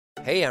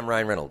Hey, I'm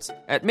Ryan Reynolds.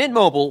 At Mint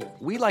Mobile,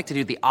 we like to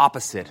do the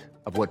opposite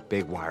of what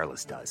Big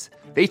Wireless does.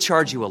 They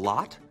charge you a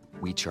lot,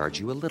 we charge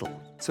you a little.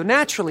 So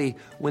naturally,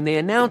 when they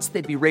announced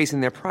they'd be raising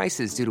their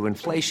prices due to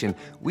inflation,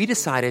 we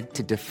decided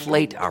to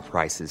deflate our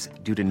prices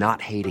due to not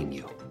hating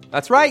you.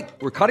 That's right.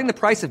 We're cutting the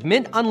price of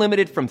Mint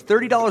Unlimited from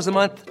 $30 a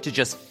month to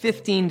just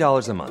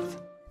 $15 a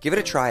month. Give it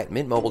a try at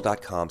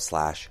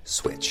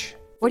mintmobile.com/switch.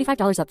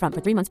 $45 up front for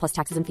 3 months plus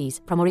taxes and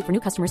fees. Promo rate for new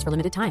customers for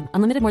limited time.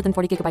 Unlimited more than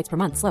 40 gigabytes per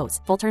month. Slows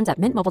full terms at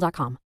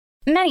mintmobile.com.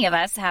 Many of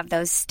us have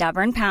those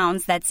stubborn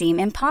pounds that seem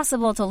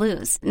impossible to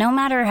lose, no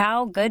matter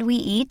how good we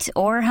eat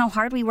or how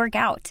hard we work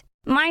out.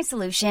 My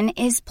solution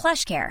is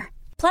PlushCare.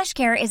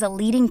 PlushCare is a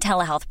leading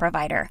telehealth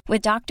provider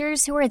with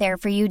doctors who are there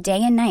for you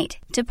day and night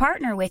to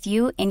partner with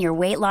you in your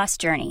weight loss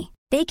journey.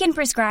 They can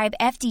prescribe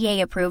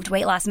FDA-approved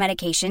weight loss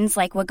medications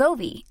like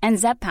Wegovy and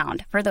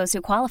Zepbound for those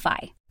who qualify.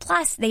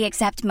 Plus, they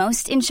accept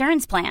most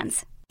insurance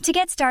plans. To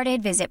get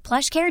started, visit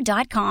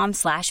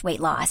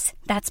plushcare.com/weightloss.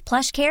 That's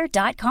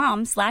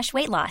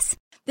plushcare.com/weightloss.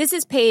 This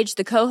is Paige,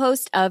 the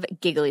co-host of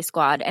Giggly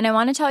Squad, and I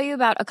want to tell you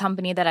about a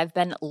company that I've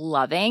been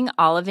loving,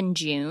 Olive &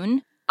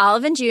 June.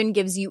 Olive & June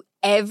gives you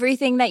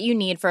everything that you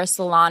need for a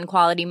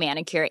salon-quality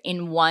manicure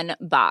in one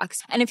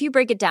box. And if you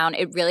break it down,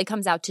 it really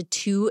comes out to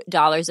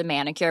 $2 a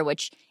manicure,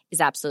 which is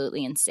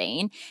absolutely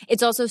insane.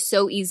 It's also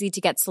so easy to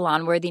get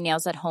salon-worthy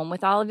nails at home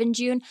with Olive &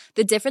 June.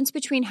 The difference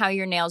between how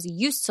your nails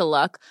used to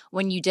look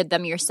when you did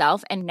them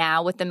yourself and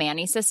now with the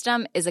Mani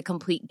system is a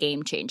complete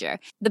game changer.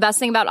 The best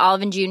thing about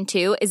Olive & June,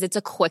 too, is it's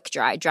a quick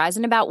dry. Dries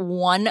in about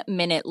 1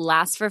 minute,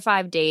 lasts for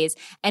 5 days,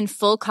 and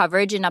full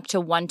coverage in up to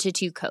 1 to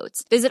 2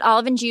 coats. Visit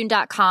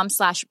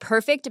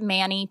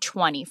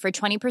oliveandjune.com/perfectmani20 for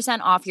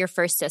 20% off your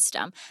first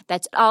system.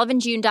 That's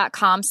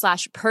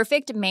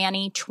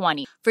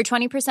oliveandjune.com/perfectmani20 for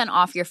 20%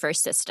 off your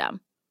first system.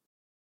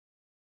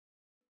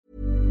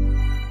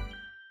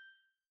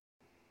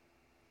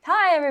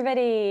 Hi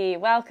everybody,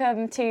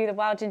 welcome to the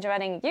Wild Ginger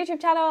Running YouTube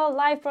channel,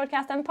 live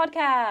broadcast and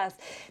podcast.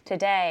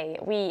 Today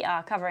we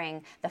are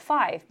covering the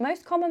 5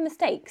 most common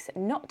mistakes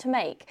not to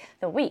make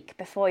the week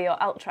before your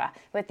ultra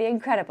with the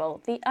incredible,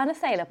 the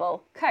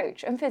unassailable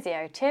coach and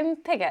physio Tim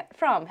Pigott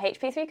from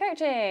HP3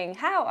 Coaching.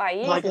 How are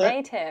you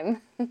today,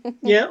 Tim?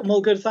 Yeah, I'm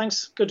all good,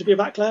 thanks. Good to be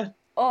back, Claire.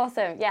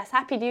 Awesome. Yes,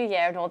 Happy New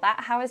Year and all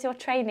that. How is your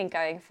training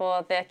going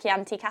for the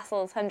Chianti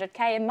Castles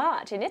 100k in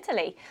March in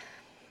Italy?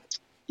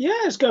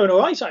 Yeah, it's going all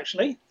right,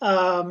 actually.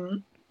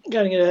 Going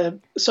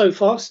so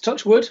far,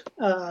 touch wood,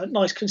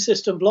 nice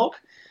consistent block.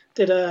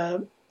 Did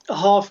a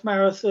half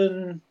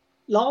marathon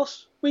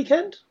last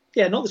weekend.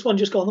 Yeah, not this one,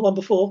 just gone, the one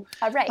before.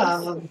 A race?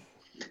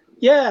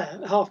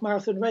 Yeah, a half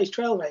marathon race,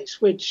 trail race,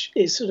 which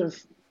is sort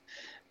of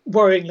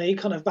worryingly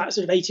kind of about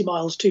sort of 80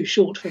 miles too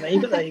short for me,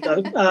 but there you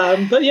go.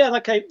 But yeah, I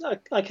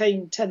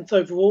came 10th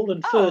overall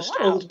and first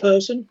old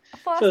person,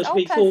 first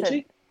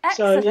V40.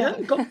 Excellent. So yeah,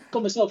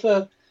 got myself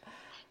I'm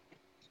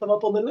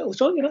up on the little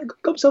shot,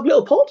 got myself a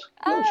little pot.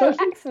 Oh, trophy.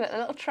 Excellent, a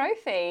little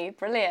trophy.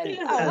 Brilliant.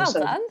 Yeah, well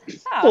done.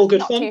 All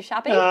good not fun. Too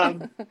shabby.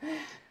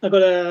 I've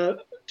got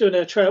doing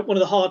a trail, one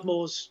of the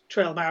Hardmoors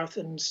trail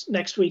marathons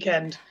next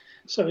weekend.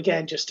 So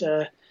again, just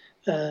a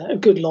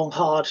good long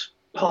hard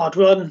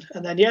run,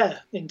 and then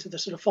into the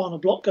sort of final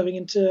block going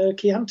into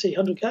Chianti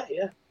 100k.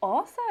 Yeah.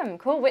 Awesome,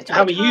 cool.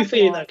 How are you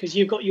feeling though? Because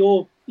you've got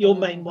your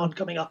main one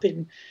coming up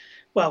in.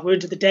 Well, we're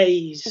into the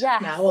days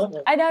now, aren't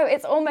we? I know,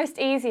 it's almost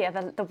easier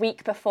than the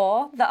week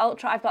before the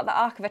ultra. I've got the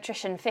Arc of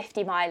Attrition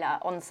 50 miler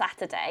on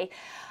Saturday,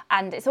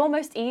 and it's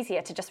almost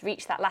easier to just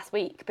reach that last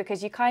week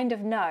because you kind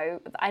of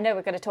know, I know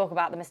we're going to talk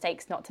about the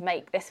mistakes not to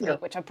make this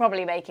week, which I'm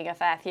probably making a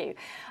fair few,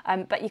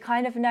 but you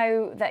kind of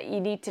know that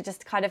you need to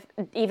just kind of,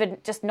 even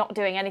just not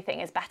doing anything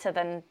is better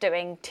than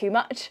doing too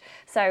much.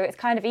 So it's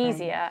kind of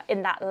easier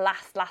in that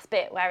last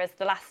bit, whereas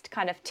the last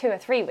kind of 2 or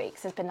 3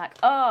 weeks has been like,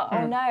 oh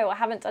no, I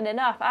haven't done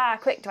enough.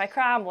 Quick, do I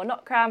cram or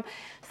not cram?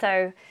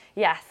 So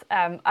yes,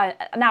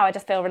 now I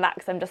just feel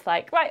relaxed. I'm just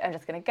like, right, I'm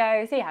just going to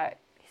go, see how it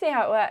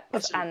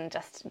works, and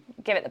just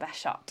give it the best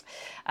shot.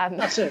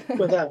 That's it,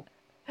 without.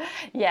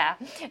 Yeah,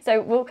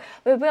 so we'll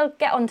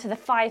get on to the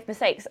 5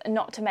 mistakes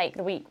not to make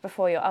the week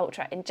before your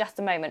ultra in just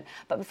a moment.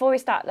 But before we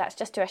start, let's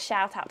just do a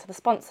shout out to the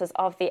sponsors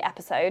of the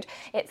episode.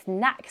 It's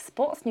NAC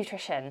Sports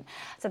Nutrition.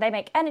 So they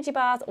make energy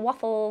bars,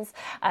 waffles,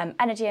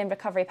 energy and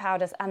recovery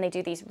powders, and they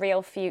do these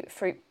real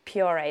fruit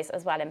purees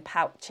as well in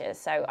pouches.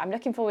 So I'm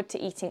looking forward to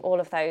eating all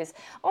of those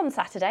on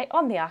Saturday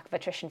on the Arc of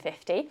Attrition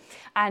 50.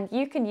 And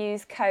you can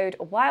use code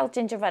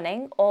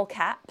WILDGINGERRUNNING, all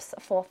caps,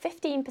 for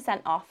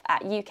 15% off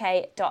at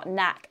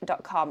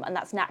uk.nac.com. And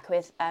that's NAC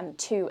with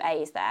 2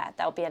 A's there.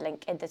 There'll be a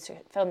link in the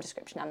film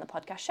description and the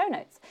podcast show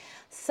notes.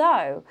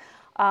 So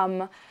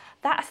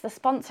that's the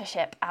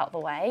sponsorship out the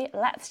way.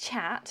 Let's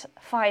chat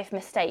 5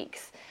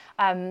 mistakes.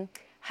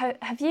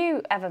 Have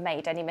you ever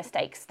made any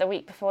mistakes the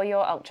week before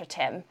your ultra,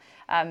 Tim?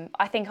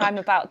 I think I'm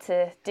about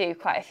to do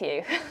quite a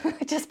few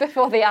just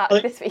before the arc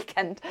this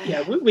weekend.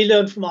 Yeah, we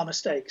learn from our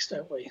mistakes,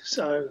 don't we?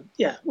 So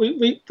yeah,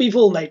 we've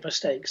all made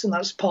mistakes, and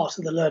that's part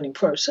of the learning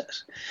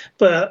process.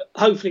 But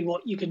hopefully,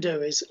 what you can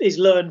do is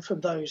learn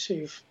from those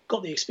who've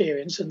got the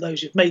experience and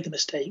those who've made the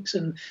mistakes,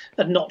 and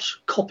not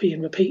copy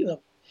and repeat them.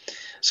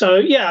 So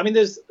yeah, I mean,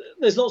 there's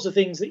lots of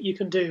things that you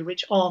can do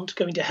which aren't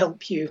going to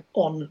help you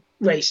on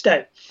race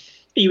day.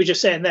 You were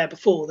just saying there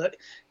before that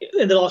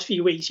in the last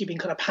few weeks you've been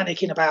kind of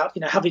panicking about,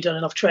 have you done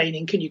enough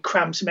training? Can you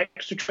cram some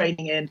extra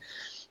training in?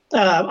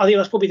 I think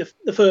that's probably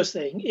the first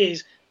thing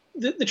is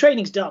the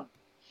training's done.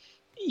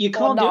 You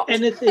can't do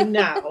anything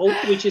now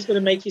which is going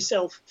to make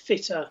yourself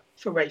fitter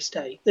for race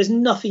day. There's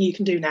nothing you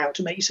can do now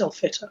to make yourself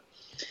fitter.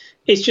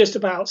 It's just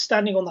about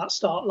standing on that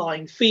start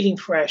line, feeling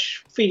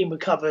fresh, feeling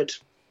recovered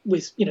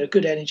with,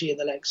 good energy in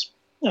the legs.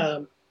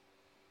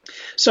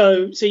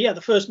 So yeah,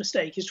 the first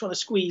mistake is trying to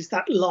squeeze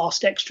that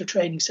last extra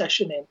training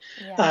session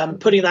in,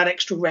 putting that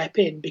extra rep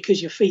in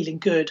because you're feeling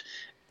good.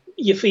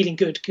 You're feeling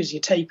good because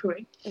you're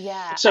tapering.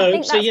 Yeah, I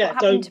think that's what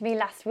happened to me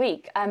last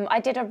week.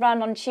 I did a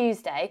run on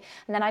Tuesday,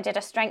 and then I did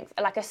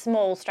a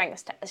small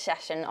strength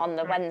session on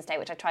the Wednesday,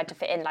 which I tried to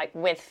fit in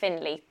with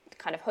Finley,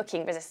 kind of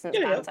hooking resistance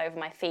bands over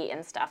my feet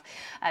and stuff,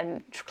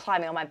 and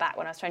climbing on my back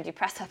when I was trying to do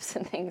press ups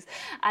and things.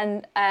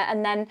 And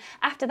then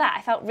after that,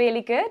 I felt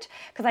really good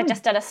because I'd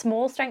just done a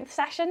small strength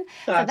session.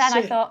 So then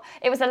I thought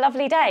it was a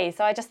lovely day.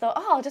 So I just thought,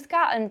 I'll just go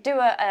out and do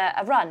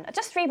a run,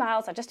 just 3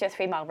 miles. I'll just do a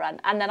 3 mile run.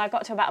 And then I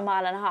got to about 1.5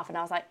 miles, and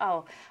I was like,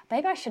 oh,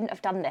 maybe I shouldn't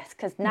have done this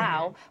because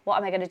now what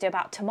am I going to do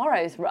about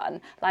tomorrow's run?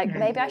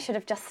 Maybe I should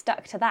have just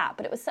stuck to that.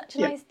 But it was such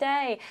a nice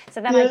day.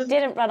 So then I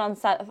didn't run on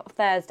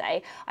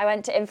Thursday. I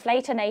went to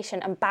Inflator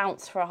Nation and bounced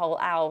for a whole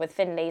hour with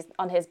Finley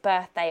on his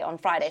birthday on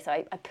Friday. So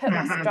I put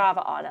my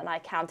Strava on and I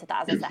counted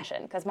that as a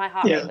session because my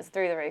heart rate was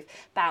through the roof,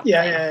 bouncing.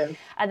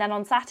 And then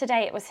on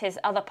Saturday it was his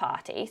other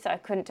party, so I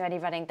couldn't do any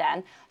running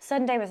then.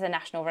 Sunday was the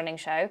national running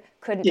show,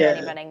 couldn't do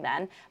any running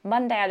then.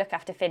 Monday I look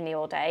after Finley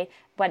all day,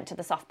 went to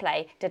the soft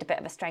play, did a bit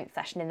of a strength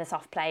session in the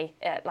soft play,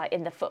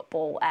 in the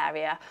football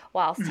area,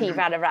 whilst he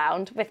ran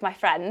around with my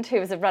friend who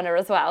was a runner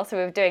as well. So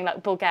we were doing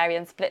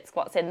Bulgarian split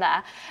squats in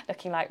there,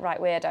 looking like right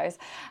weirdos.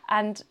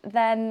 And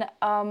then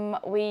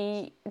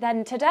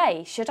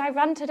today, should I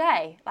run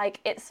today?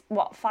 It's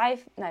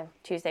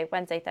Tuesday,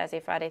 Wednesday, Thursday,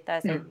 Friday,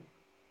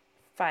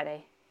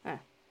 Friday.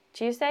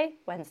 Tuesday,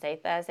 Wednesday,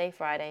 Thursday,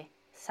 Friday,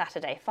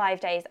 Saturday, 5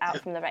 days out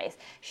from the race.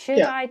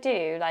 Should I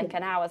do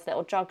an hour's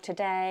little jog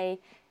today?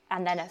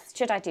 And then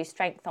should I do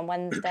strength on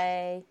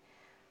Wednesday?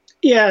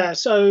 Yeah,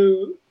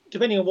 so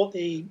depending on what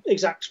the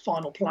exact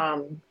final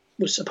plan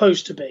was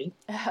supposed to be,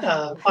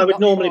 I would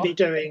normally be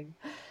doing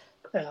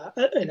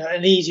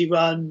an easy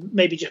run,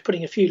 maybe just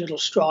putting a few little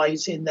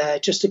strides in there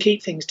just to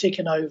keep things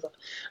ticking over.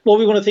 What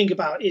we want to think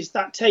about is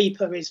that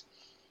taper is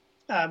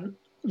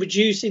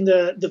reducing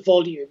the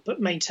volume,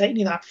 but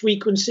maintaining that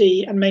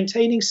frequency and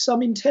maintaining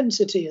some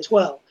intensity as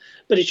well.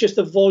 But it's just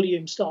the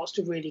volume starts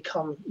to really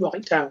come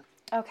right down.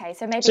 Okay,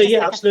 so maybe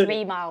a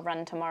 3 mile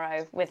run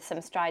tomorrow with some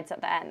strides at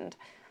the end.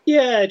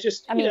 Yeah,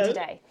 just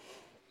today.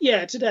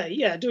 Yeah, today.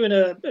 Yeah, doing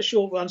a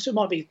short run, so it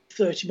might be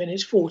 30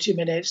 minutes, 40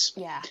 minutes.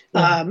 Yeah.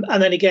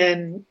 And then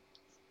again,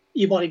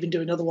 you might even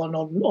do another one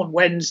on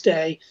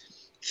Wednesday.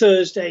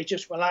 Thursday,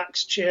 just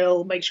relax,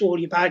 chill, make sure all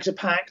your bags are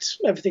packed,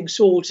 everything's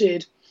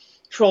sorted.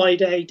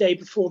 Friday, day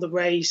before the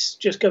race,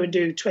 just go and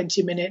do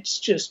 20 minutes,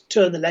 just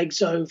turn the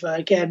legs over,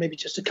 again, maybe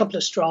just a couple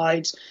of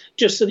strides,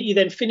 just so that you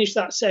then finish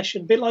that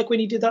session. A bit like when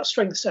you did that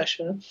strength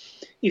session,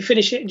 you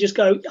finish it and just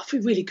go, I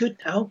feel really good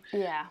now.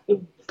 Yeah.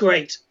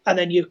 Great. And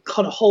then you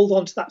kind of hold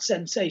on to that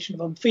sensation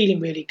of I'm feeling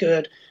really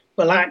good,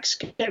 relax,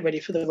 get ready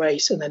for the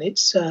race, and then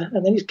it's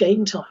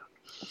game time.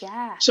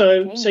 Yeah.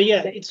 So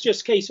it's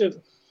just a case of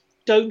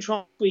don't try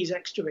and squeeze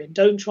extra in.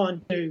 Don't try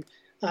and do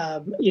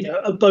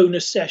a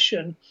bonus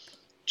session.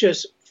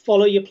 Just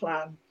follow your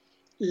plan,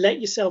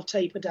 let yourself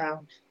taper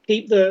down,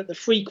 keep the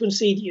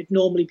frequency that you'd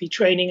normally be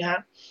training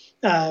at,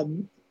 a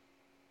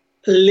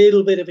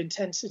little bit of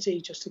intensity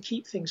just to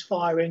keep things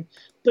firing,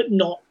 but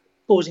not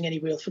causing any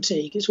real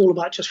fatigue. It's all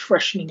about just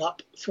freshening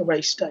up for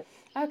race day.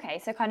 Okay,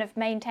 so kind of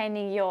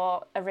maintaining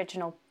your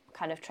original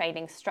kind of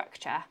training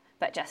structure,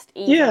 but just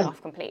easing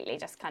off completely,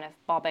 just kind of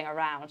bobbing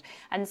around.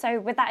 And so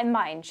with that in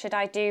mind, should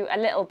I do a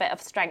little bit of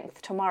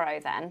strength tomorrow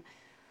then?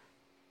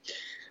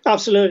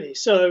 Absolutely.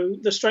 So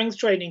the strength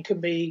training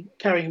can be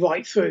carrying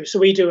right through. So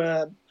we do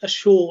a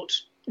short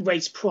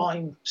race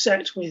prime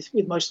set with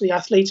most of the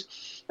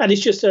athletes, and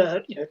it's just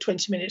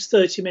 20 minutes,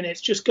 30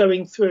 minutes, just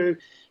going through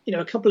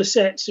a couple of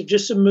sets of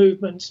just some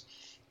movements.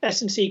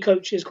 S&C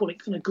coaches call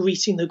it kind of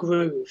greasing the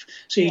groove.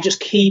 So you're just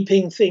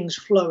keeping things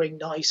flowing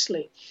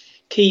nicely,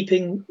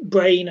 keeping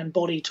brain and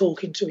body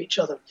talking to each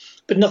other,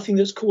 but nothing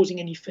that's causing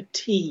any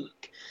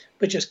fatigue,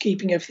 but just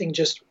keeping everything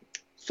just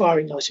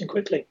firing nice and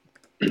quickly.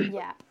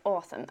 Yeah,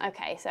 awesome.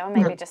 Okay, so I'll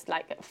maybe just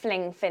like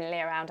fling Finley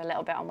around a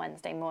little bit on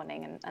Wednesday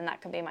morning, and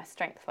that can be my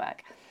strength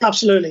work.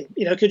 Absolutely.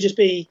 It could just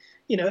be,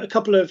 a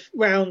couple of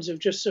rounds of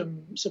just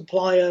some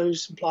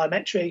plyos, some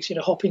plyometrics,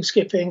 hopping,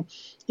 skipping,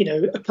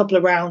 a couple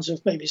of rounds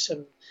of maybe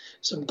some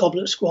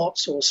goblet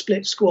squats or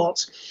split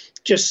squats,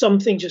 just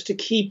something just to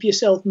keep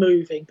yourself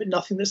moving, but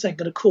nothing that's then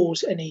going to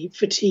cause any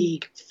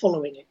fatigue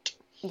following it.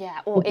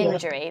 Yeah, or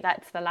injury.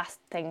 That's the last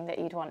thing that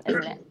you'd want,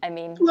 isn't it? I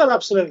mean, well,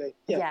 absolutely.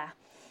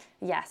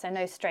 Yeah, so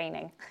no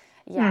straining.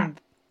 Yeah.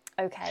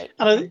 Okay.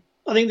 And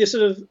I think this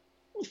sort of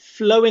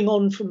flowing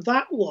on from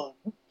that one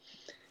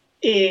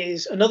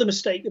is another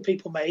mistake that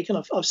people make,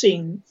 and I've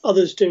seen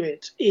others do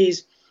it,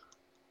 is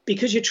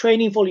because your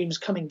training volume is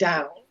coming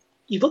down,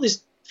 you've got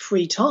this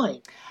free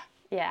time.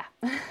 Yeah.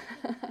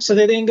 So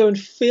they then go and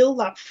fill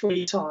that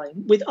free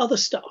time with other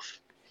stuff.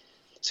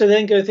 So they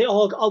then go and think,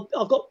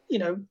 I've got,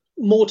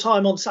 more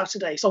time on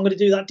Saturday, so I'm going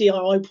to do that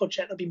DIY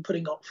project I've been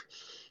putting off.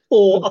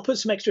 Or I'll put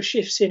some extra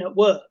shifts in at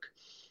work.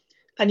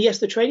 And yes,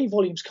 the training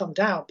volumes come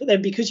down, but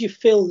then because you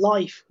fill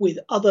life with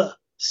other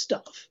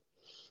stuff,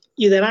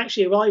 you then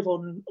actually arrive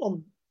on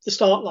the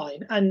start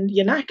line and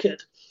you're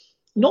knackered.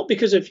 Not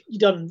because of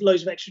you've done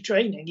loads of extra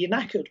training, you're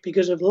knackered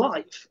because of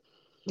life.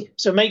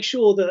 So make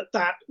sure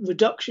that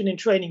reduction in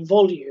training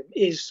volume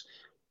is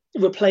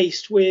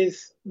replaced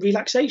with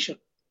relaxation.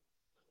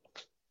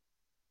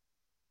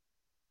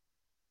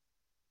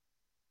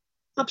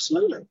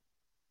 Absolutely.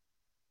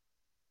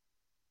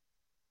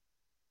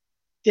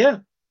 Yeah.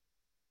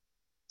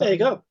 There you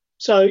go.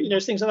 So,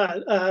 things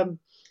like that.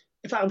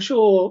 In fact, I'm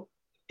sure,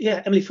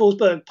 Emily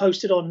Forsberg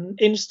posted on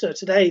Insta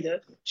today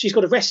that she's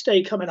got a rest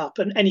day coming up,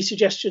 and any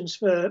suggestions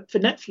for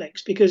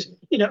Netflix, because,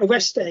 a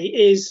rest day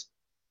is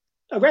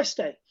a rest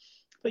day.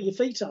 Put your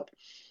feet up.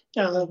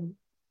 One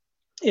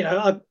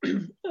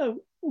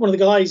of the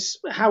guys,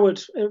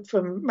 Howard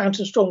from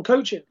Mountain Strong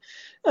Coaching,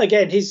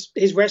 again, his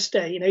rest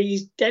day,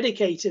 he's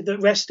dedicated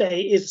that rest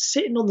day is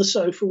sitting on the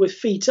sofa with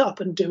feet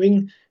up and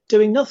doing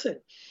nothing.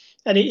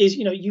 And it is,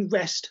 you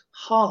rest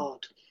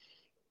hard.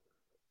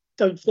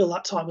 Don't fill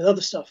that time with other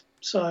stuff.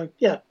 So,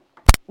 yeah.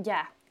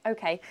 Yeah,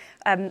 okay.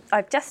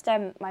 I've just,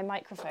 my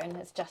microphone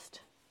has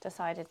just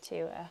decided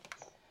to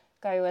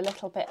go a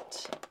little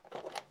bit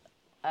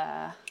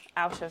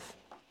out of,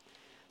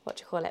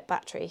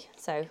 battery.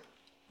 So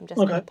I'm just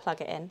going to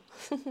plug it in.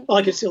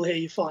 I can still hear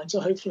you fine, so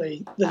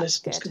hopefully the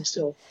listeners can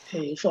still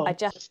hear you fine.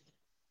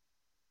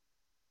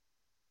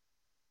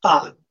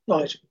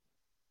 Right.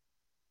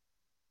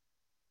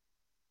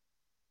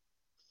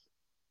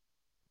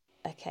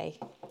 Okay,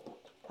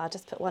 I'll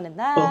just put one in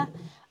there. Well,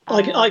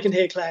 I can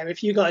hear Claire.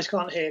 If you guys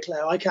can't hear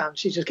Claire, I can.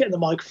 She's just getting the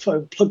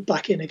microphone plugged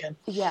back in again.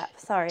 Yeah,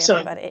 sorry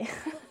everybody.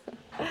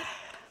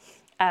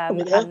 And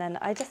then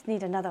I just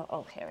need another.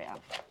 Oh, here we are.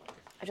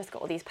 I just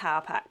got all these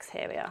power packs.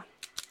 Here we are.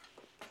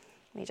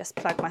 Let me just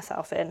plug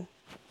myself in.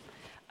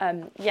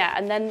 And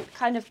then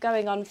kind of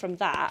going on from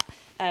that,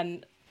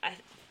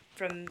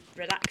 from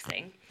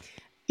relaxing.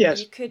 Yes.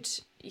 You could.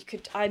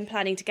 I'm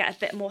planning to get a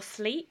bit more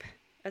sleep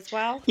as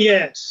well.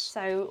 Yes.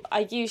 So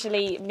I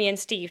usually, me and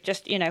Steve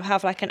just,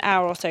 have like an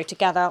hour or so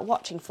together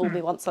watching Fool Me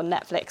Once on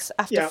Netflix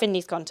after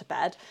Finley's gone to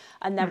bed,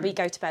 and then we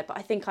go to bed. But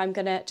I think I'm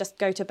going to just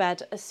go to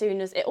bed as soon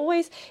as I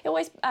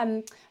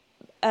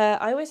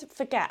always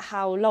forget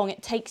how long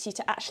it takes you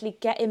to actually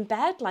get in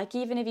bed. Like,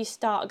 even if you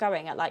start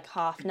going at like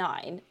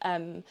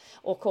 9:30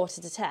 or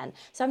 9:45,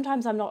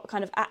 sometimes I'm not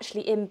kind of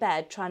actually in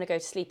bed trying to go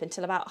to sleep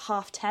until about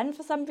 10:30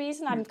 for some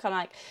reason. I'm kind of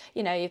like,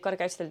 you've got to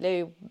go to the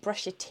loo,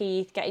 brush your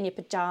teeth, get in your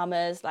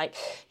pajamas, like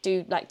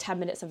do like 10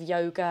 minutes of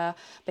yoga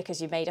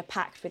because you made a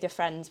pact with your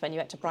friends when you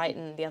went to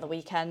Brighton the other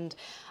weekend.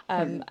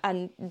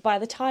 And by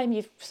the time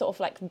you've sort of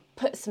like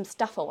put some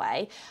stuff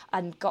away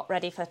and got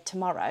ready for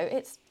tomorrow,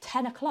 it's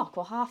 10 o'clock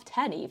or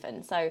 10:30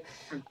 even. So,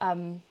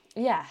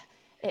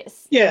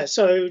 it's... Yeah,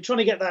 so trying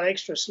to get that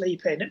extra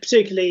sleep in,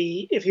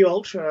 particularly if your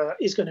ultra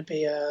is going to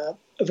be a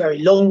very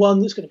long one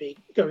that's going to be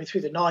going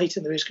through the night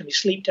and there is going to be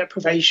sleep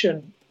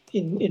deprivation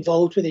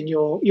involved within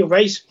your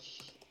race,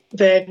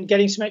 then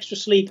getting some extra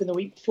sleep in the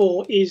week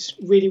before is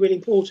really, really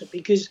important,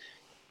 because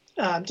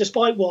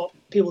despite what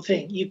people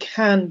think, you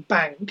can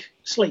bank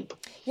sleep.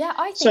 Yeah,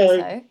 I think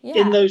so. Yeah.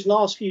 In those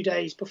last few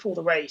days before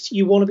the race,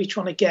 you want to be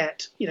trying to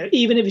get,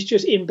 even if it's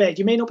just in bed,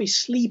 you may not be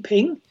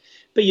sleeping,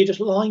 but you're just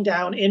lying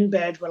down in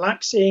bed,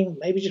 relaxing,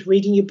 maybe just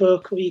reading your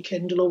book or your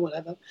Kindle or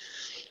whatever.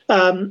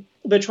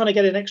 But trying to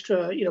get an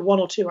extra, 1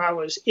 or 2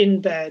 hours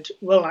in bed,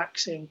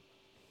 relaxing,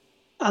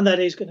 and that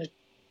is going to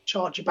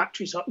charge your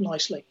batteries up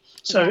nicely.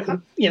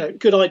 So,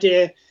 good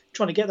idea,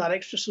 trying to get that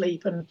extra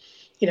sleep. And,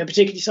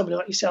 particularly somebody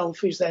like yourself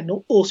who's then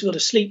also got a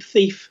sleep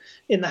thief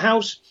in the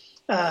house,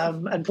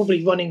 and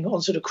probably running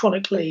on sort of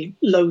chronically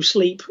low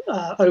sleep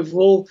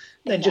overall,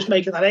 then just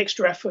making that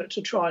extra effort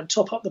to try and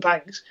top up the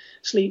banks.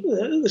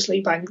 The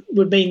sleep bank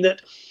would mean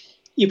that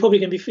you're probably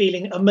going to be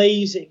feeling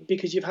amazing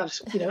because you've had,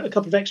 a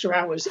couple of extra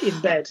hours in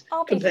bed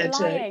compared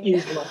to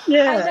usual.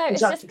 Yeah, I know.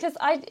 exactly. It's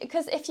just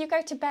because if you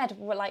go to bed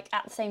like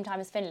at the same time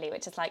as Finley,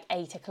 which is like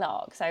 8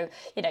 o'clock, so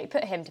you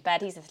put him to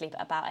bed, he's asleep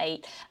at about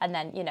 8, and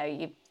then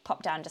you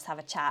pop down, just have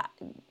a chat,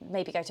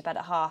 maybe go to bed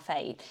at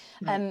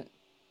 7:30.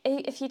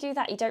 If you do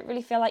that, you don't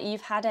really feel like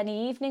you've had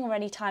any evening or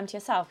any time to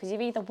yourself, because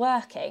you're either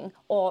working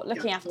or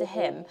looking after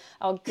him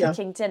or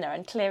cooking dinner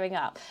and clearing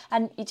up.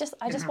 And I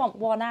just want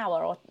 1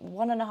 hour or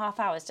 1.5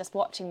 hours just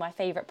watching my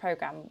favourite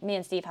programme. Me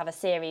and Steve have a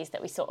series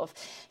that we sort of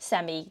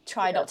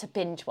try not to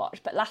binge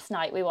watch. But last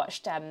night we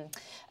watched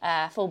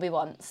Fool Me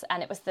Once,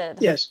 and it was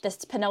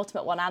the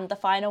penultimate one and the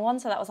final one.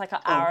 So that was like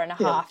an hour and a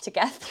half to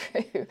get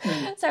through.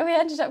 So we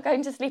ended up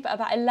going to sleep at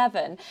about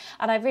 11.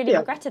 And I really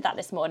regretted that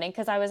this morning,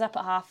 because I was up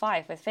at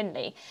 5:30 with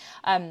Finley.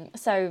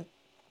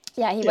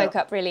 He woke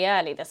up really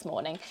early this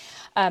morning.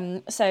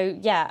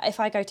 If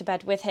I go to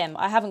bed with him,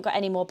 I haven't got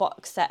any more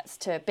box sets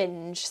to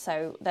binge,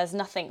 so there's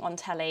nothing on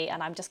telly,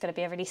 and I'm just going to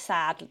be a really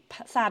sad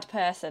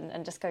person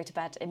and just go to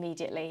bed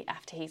immediately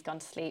after he's gone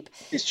to sleep.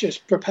 It's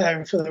just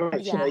preparing for the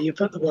race. You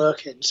put the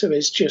work in, so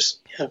it's just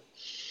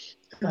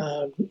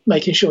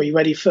making sure you're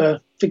ready for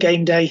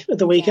game day at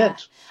the weekend.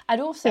 And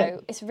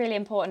also, it's really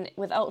important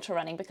with ultra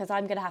running, because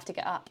I'm going to have to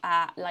get up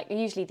at,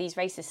 usually these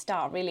races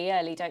start really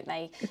early, don't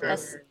they?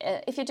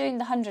 If you're doing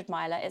the 100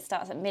 miler, it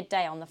starts at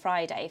midday on the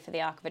Friday for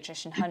the Arc of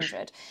Attrition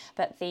 100,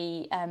 but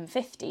the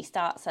 50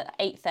 starts at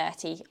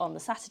 8:30 on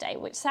the Saturday,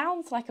 which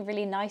sounds like a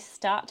really nice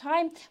start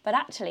time, but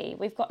actually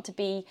we've got to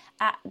be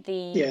at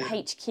the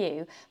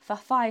HQ for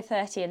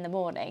 5:30 in the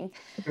morning,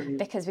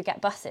 because we get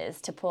buses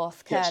to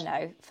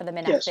Porthcurno for the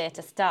Minac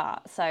Theatre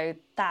start. So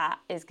that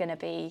is going to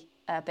be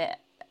a bit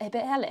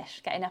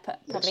hellish, getting up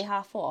at probably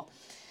 4:30.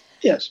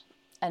 Yes,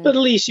 but at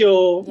least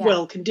you're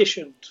well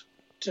conditioned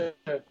to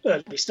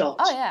early start.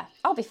 Oh yeah,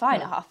 I'll be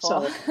fine at 4:30.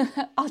 So.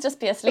 I'll just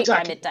be asleep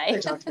by midday.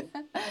 Exactly.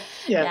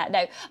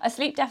 No, a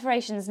sleep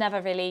deprivation's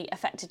never really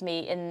affected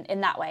me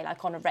in that way,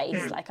 like on a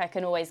race. Like I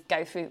can always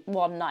go through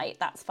one night,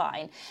 that's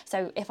fine.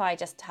 So if I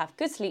just have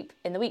good sleep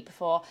in the week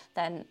before,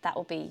 then that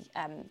will be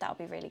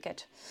really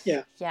good.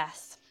 Yeah.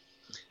 Yes.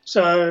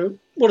 So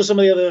what are some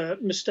of the other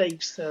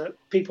mistakes that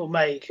people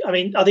make? I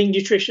mean, I think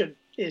nutrition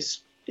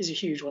is a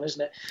huge one,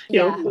 isn't it? You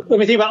know, when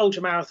we think about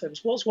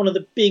ultramarathons, what's one of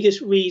the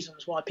biggest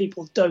reasons why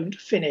people don't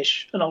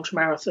finish an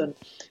ultramarathon?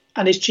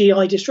 And it's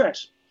GI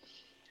distress.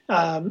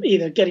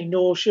 Either getting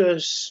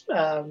nauseous,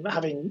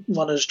 having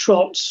runner's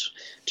trots,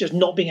 just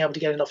not being able to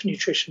get enough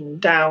nutrition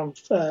down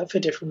for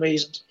different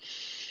reasons.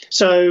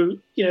 So,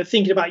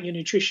 thinking about your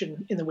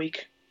nutrition in the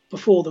week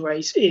before the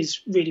race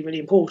is really, really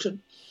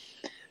important.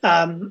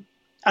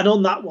 And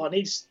on that one,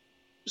 it's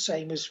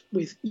same as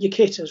with your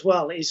kit as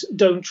well, is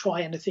don't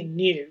try anything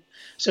new.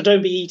 So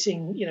don't be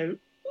eating,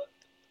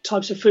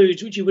 types of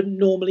foods which you wouldn't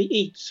normally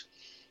eat.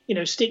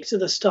 Stick to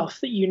the stuff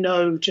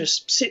that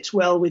just sits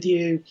well with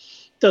you,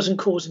 doesn't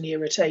cause any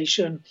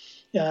irritation.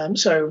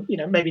 So,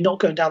 maybe not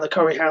going down the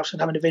curry house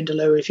and having a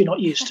vindaloo if you're not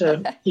used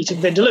to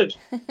eating vindaloos.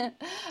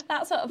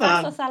 That's what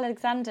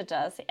Alexander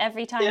does.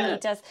 Every time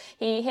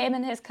him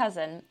and his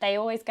cousin, they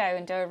always go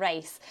and do a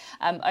race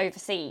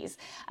overseas.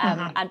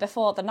 And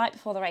the night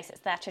before the race, it's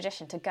their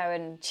tradition to go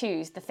and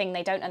choose the thing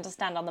they don't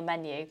understand on the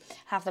menu,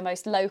 have the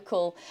most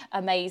local,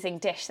 amazing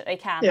dish that they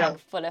can, like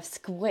full of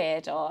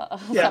squid or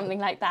something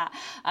like that.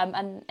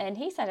 And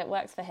he said it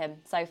works for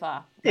him so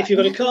far. If you've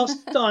got a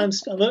cast iron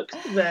stomach,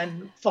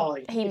 then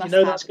fine.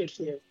 That's good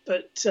for you.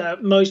 But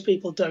most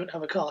people don't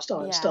have a cast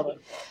iron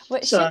stomach.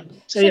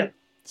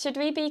 Should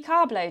we be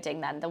carb loading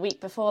then the week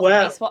before the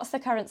race? What's the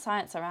current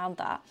science around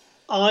that?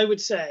 I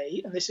would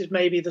say, and this is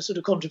maybe the sort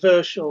of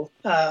controversial,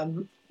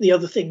 the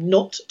other thing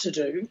not to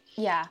do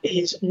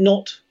is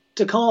not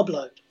to carb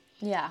load.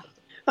 Yeah.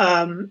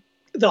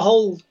 The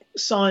whole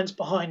science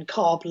behind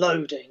carb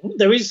loading,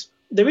 there is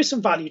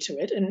some value to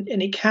it, and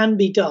it can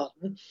be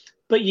done,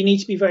 but you need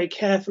to be very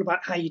careful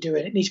about how you do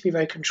it. It needs to be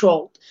very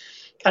controlled.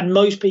 And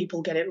most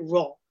people get it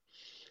wrong.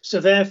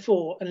 So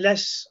therefore,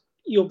 unless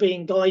you're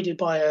being guided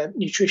by a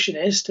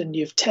nutritionist and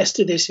you've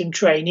tested this in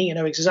training, you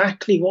know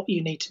exactly what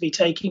you need to be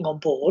taking on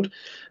board,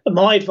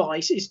 my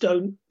advice is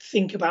don't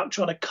think about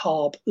trying to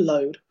carb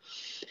load,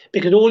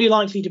 because all you're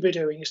likely to be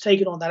doing is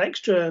taking on that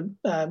extra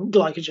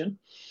glycogen.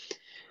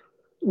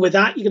 With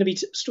that, you're going to be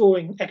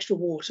storing extra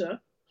water.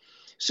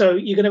 So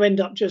you're going to end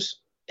up just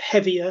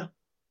heavier,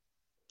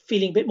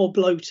 feeling a bit more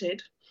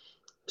bloated,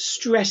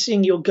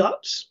 stressing your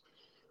guts,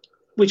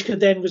 which could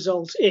then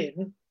result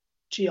in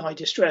GI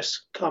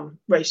distress come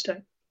race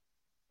day.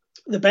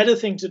 The better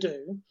thing to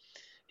do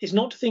is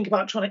not to think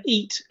about trying to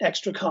eat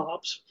extra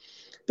carbs,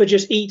 but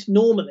just eat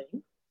normally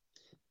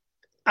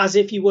as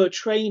if you were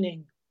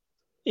training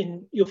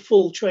in your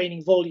full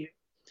training volume.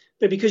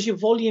 But because your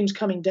volume's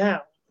coming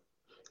down,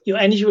 your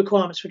energy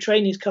requirements for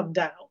training is coming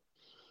down,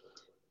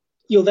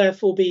 you'll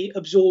therefore be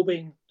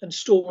absorbing and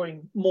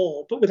storing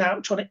more, but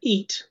without trying to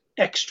eat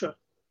extra.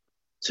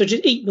 So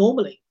just eat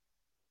normally.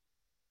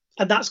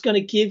 And that's going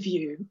to give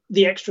you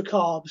the extra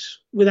carbs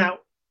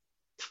without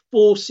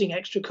forcing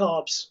extra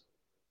carbs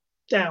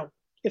down,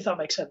 if that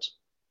makes sense.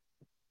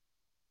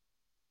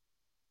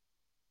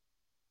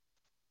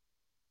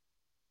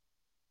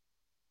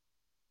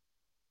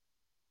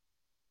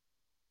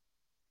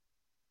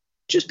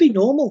 just be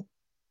normal.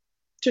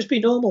 Just be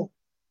normal.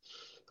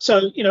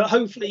 So,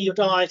 hopefully your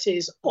diet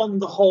is on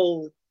the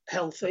whole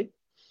healthy.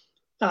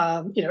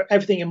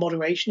 Everything in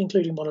moderation,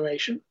 including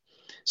moderation.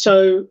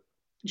 So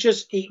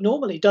just eat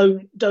normally.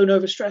 Don't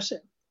overstress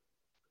it.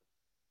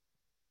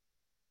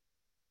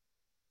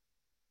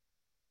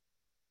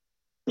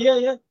 Yeah,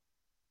 yeah,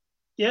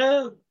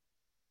 yeah,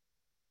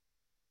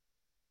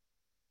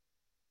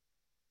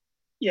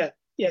 yeah,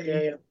 yeah,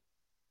 yeah, yeah.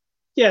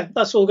 Yeah,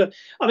 that's all good.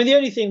 I mean, the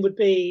only thing would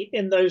be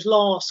in those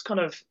last kind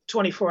of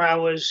 24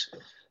 hours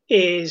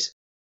is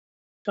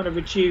kind of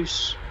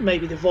reduce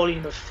maybe the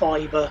volume of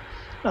fiber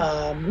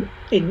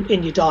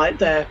in your diet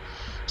there,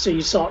 so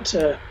you start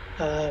to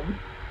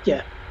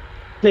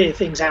clear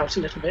things out a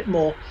little bit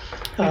more.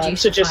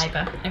 Reduce so just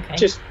fiber. Okay.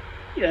 Just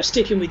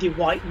sticking with your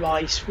white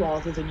rice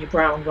rather than your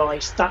brown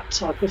rice, that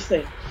type of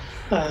thing.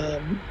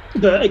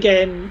 But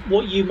again,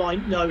 what you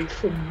might know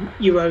from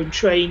your own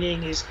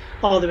training is,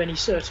 are there any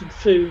certain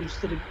foods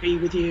that agree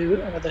with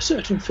you, and are there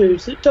certain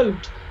foods that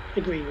don't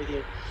agree with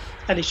you?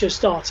 And it's just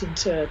starting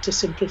to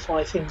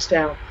simplify things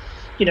down.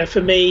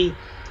 For me,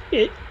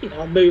 I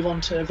move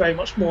on to very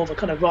much more of a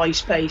kind of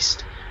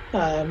rice-based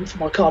for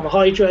my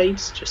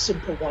carbohydrates, just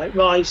simple white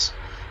rice.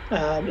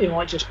 It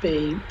might just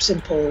be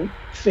simple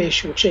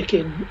fish or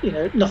chicken,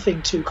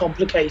 nothing too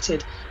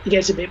complicated. It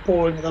gets a bit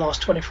boring in the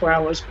last 24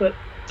 hours, but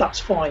that's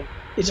fine.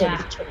 It's only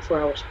for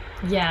 24 hours.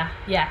 Yeah.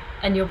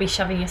 And you'll be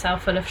shoving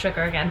yourself full of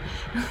sugar again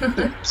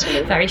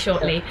very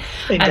shortly.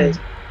 Yeah. Indeed.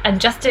 And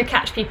just to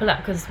catch people up,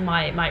 because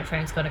my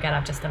microphone's gone again,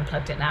 I've just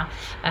unplugged it now.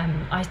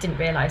 I didn't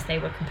realise they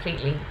were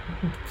completely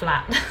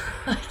flat.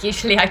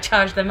 Usually I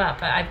charge them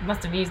up, but I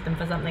must have used them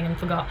for something and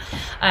forgot.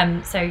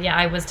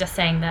 I was just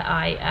saying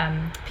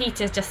that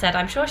Peter's just said,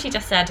 I'm sure she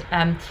said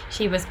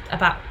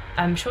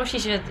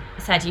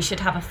you should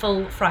have a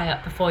full fry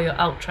up before your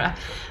ultra.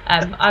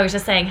 I was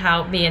just saying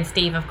how me and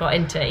Steve have got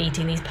into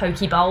eating these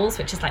poke bowls,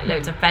 which is like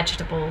loads of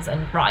vegetables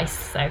and rice.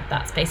 So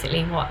that's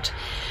basically what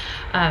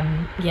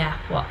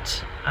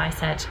I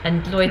said.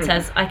 And Lloyd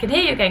says, I can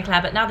hear you again,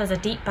 Claire, but now there's a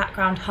deep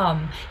background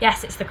hum.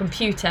 Yes, it's the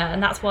computer,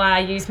 and that's why I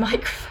use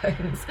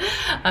microphones.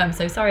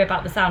 So sorry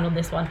about the sound on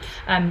this one.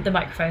 The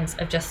microphones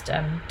have just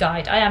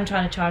died. I am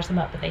trying to charge them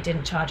up, but they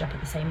didn't charge up at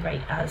the same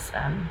rate as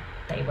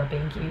they were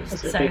being used.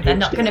 So they're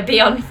not going to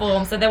be on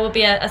form. So there will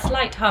be a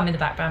slight hum in the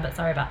background, but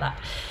sorry about that.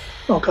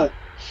 Okay.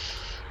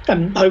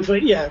 And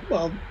hopefully,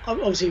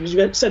 obviously, as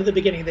we said at the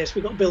beginning of this,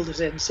 we've got builders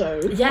in, so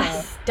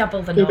yes,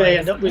 double the noise. We may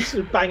end up with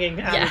sort of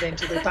banging added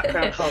into the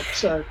background hub.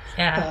 So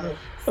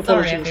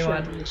sorry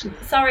everyone.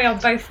 Sorry on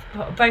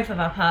both of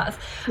our parts.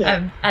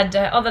 Yeah. And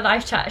on the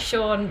live chat,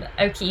 Sean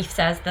O'Keefe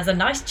says there's a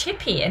nice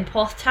chippy in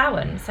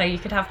Porthtowan, so you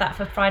could have that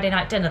for Friday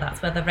night dinner.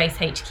 That's where the race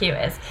HQ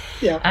is.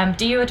 Yeah.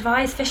 Do you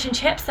advise fish and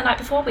chips the night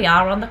before? We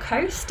are on the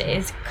coast. It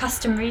is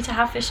customary to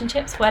have fish and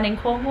chips when in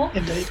Cornwall.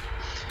 Indeed.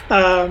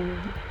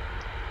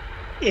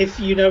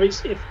 If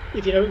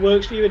it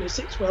works for you and it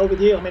sits well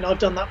with you. I mean, I've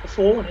done that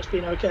before and it's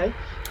been okay.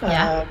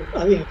 I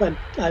think I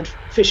had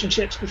fish and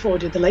chips before I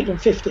did the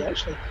Lakeland 50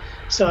 actually.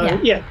 So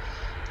if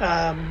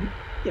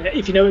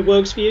it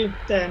works for you,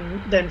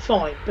 then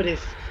fine. But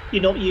if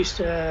you're not used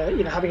to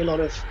having a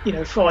lot of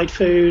fried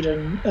food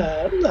and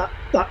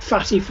that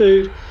fatty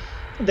food,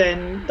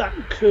 then that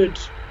could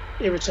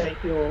irritate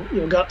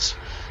your guts.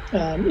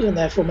 And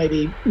therefore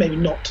maybe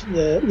not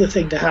the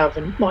thing to have,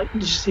 and might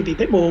just be a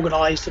bit more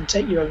organised and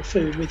take your own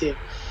food with you.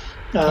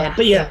 But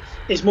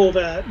it's more of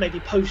a maybe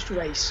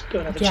post-race go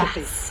and have a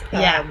chippy.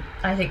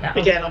 I think that.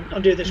 Again,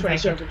 I'm doing this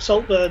race over in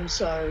Saltburn,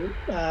 so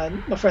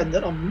my friend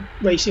that I'm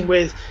racing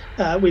with,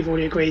 we've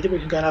already agreed that we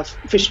can go and have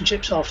fish and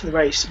chips after the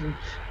race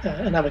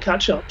and have a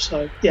catch up.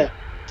 So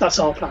that's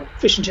our plan.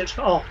 Fish and chips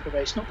for after the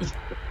race, not before.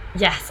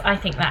 Yes, I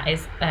think that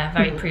is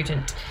very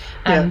prudent.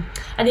 And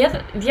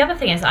the other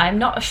thing is, I'm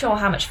not sure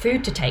how much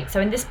food to take.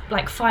 So in this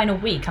final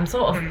week, I'm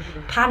sort of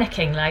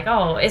panicking, like,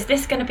 oh, is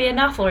this going to be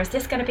enough, or is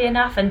this going to be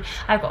enough? And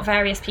I've got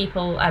various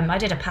people. I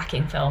did a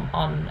packing film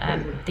on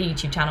the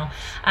YouTube channel,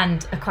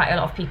 and quite a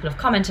lot of people have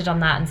commented on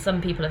that. And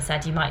some people have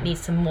said you might need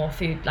some more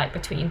food, like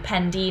between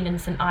Pendeen and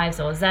St Ives,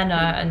 or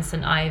Zena and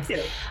St Ives,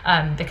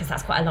 because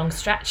that's quite a long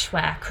stretch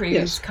where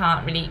crews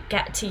can't really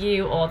get to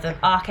you, or the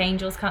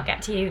archangels can't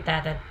get to you.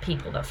 They're the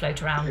people that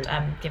float around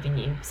giving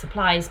you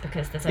supplies,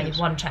 because there's only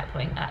one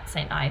checkpoint at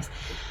St Ives,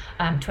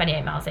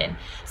 28 miles in.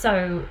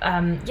 So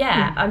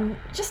I'm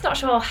just not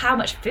sure how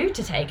much food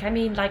to take. I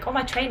mean, like on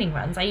my training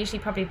runs, I usually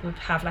probably would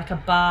have like a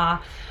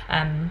bar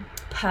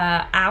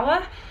per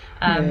hour.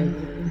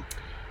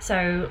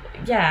 So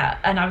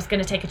and I was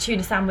going to take a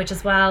tuna sandwich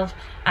as well,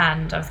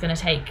 and I was going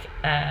to take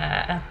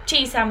a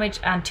cheese sandwich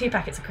and 2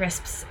 packets of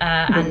crisps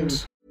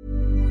and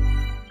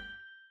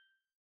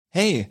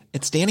Hey,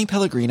 it's Danny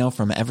Pellegrino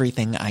from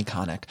Everything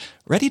Iconic.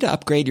 Ready to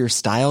upgrade your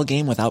style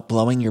game without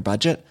blowing your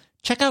budget?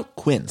 Check out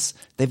Quince.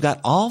 They've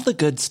got all the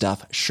good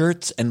stuff,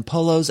 shirts and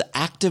polos,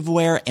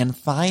 activewear, and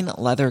fine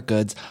leather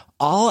goods,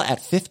 all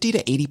at 50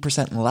 to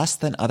 80% less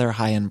than other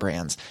high-end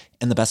brands.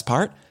 And the best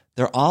part?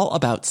 They're all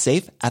about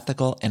safe,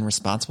 ethical, and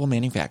responsible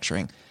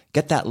manufacturing.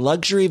 Get that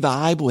luxury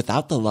vibe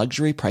without the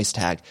luxury price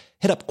tag.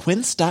 Hit up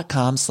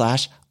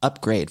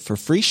quince.com/upgrade for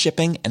free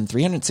shipping and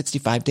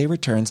 365-day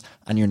returns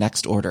on your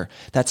next order.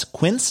 That's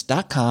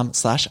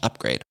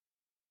quince.com/upgrade.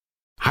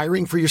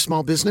 Hiring for your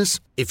small business?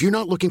 If you're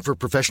not looking for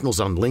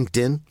professionals on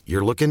LinkedIn,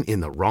 you're looking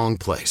in the wrong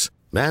place.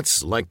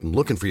 That's like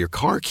looking for your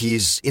car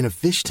keys in a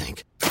fish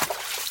tank.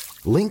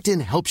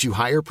 LinkedIn helps you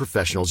hire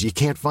professionals you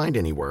can't find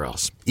anywhere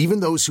else,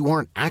 even those who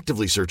aren't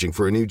actively searching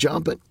for a new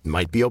job but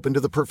might be open to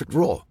the perfect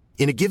role.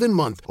 In a given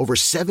month, over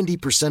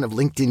 70% of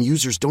LinkedIn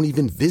users don't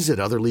even visit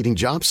other leading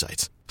job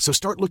sites. So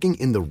start looking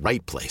in the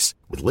right place.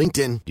 With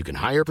LinkedIn, you can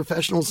hire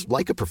professionals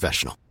like a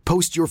professional.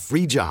 Post your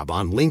free job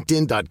on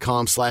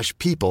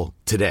linkedin.com/people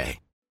today.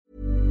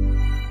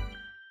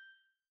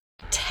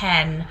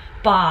 10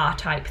 bar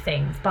type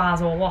things,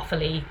 bars or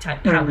waffly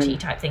type, pouchy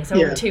type things.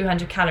 So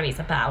 200 calories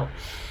about.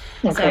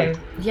 Okay. So,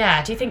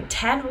 yeah, do you think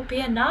 10 will be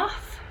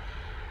enough?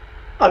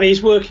 I mean,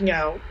 it's working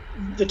out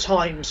the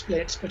time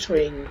splits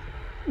between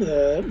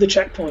the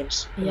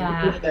checkpoints.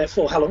 Yeah. And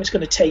therefore, how long it's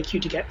going to take you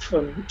to get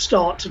from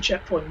start to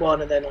checkpoint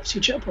 1 and then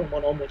obviously checkpoint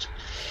 1 onwards.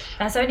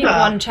 There's only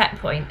one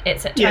checkpoint.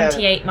 It's at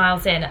 28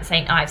 miles in at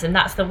St. Ives, and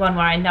that's the one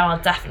where I know I'll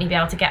definitely be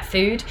able to get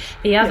food.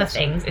 The other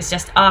things is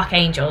just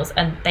archangels,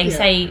 and they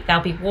say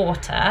there'll be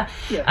water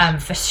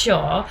for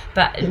sure,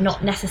 but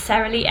not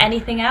necessarily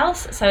anything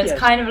else. So it's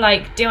kind of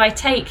like, do I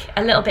take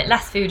a little bit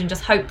less food and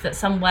just hope that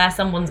somewhere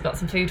someone's got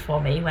some food for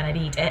me when I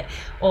need it,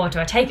 or do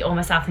I take it all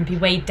myself and be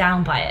weighed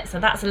down by it? So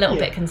that's a little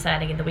bit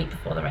concerning in the week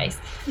before the race.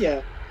 Yeah.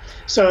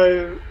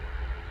 So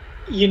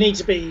you need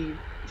to be,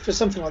 for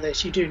something like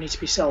this, you do need to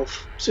be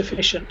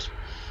self-sufficient.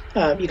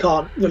 You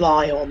can't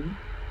rely on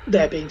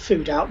there being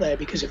food out there,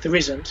 because if there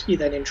isn't, you're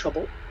then in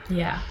trouble.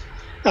 Yeah.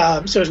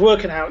 So it's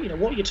working out,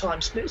 what your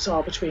time splits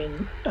are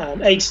between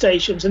aid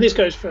stations, and this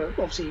goes for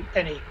obviously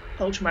any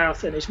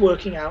ultramarathon. Is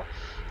working out,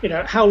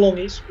 how long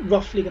it's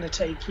roughly going to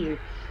take you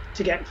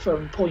to get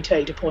from point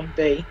A to point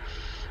B,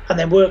 and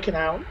then working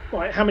out,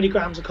 right, how many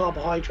grams of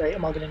carbohydrate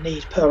am I going to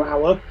need per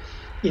hour?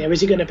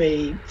 Is it going to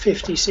be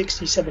 50,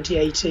 60, 70,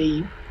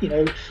 80?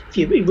 If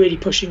you're really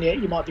pushing it,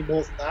 you might be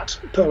more than that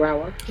per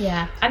hour.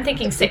 Yeah, I'm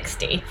thinking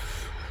 60.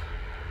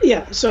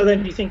 Yeah, so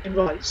then you're thinking,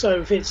 right,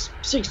 so if it's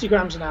 60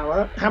 grams an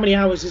hour, how many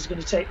hours is it going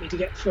to take me to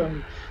get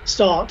from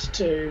start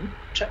to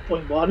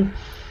checkpoint 1?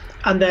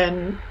 And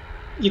then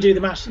you do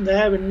the maths in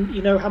there, and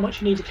you know how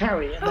much you need to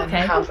carry, and then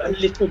have a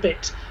little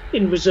bit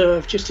in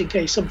reserve just in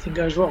case something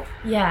goes wrong.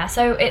 Yeah,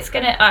 so it's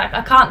gonna,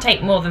 I can't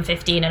take more than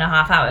 15 and a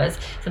half hours,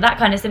 so that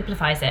kind of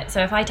simplifies it.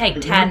 So if I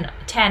take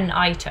 10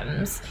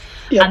 items,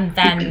 and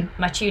then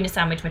my tuna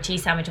sandwich, my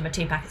cheese sandwich, and my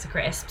 2 packets of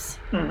crisps,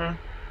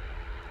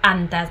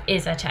 and there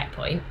is a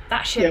checkpoint,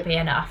 that should be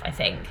enough, I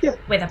think,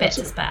 with a bit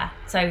to spare.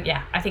 So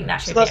yeah, I think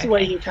that should be that's okay. The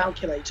way you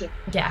calculate it.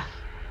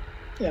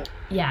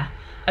 Yeah,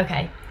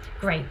 okay,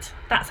 great,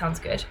 that sounds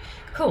good.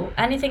 Cool.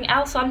 Anything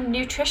else on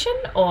nutrition,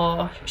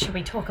 or should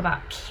we talk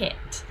about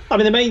kit? I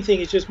mean, the main thing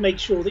is just make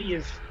sure that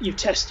you've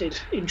tested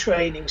in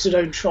training, so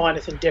don't try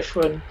anything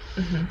different.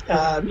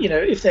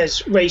 If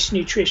there's race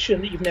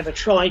nutrition that you've never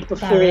tried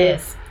before,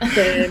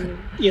 then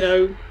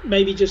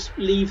maybe just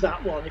leave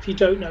that one if you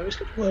don't know it's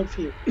going to work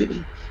for you.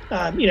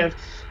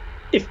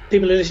 If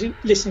people are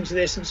listening to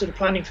this and sort of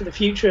planning for the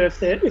future, if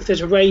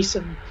there's a race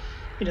and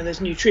there's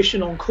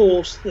nutrition on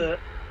course that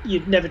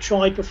you've never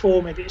tried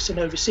before, maybe it's an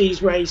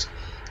overseas race,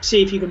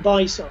 see if you can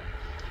buy some.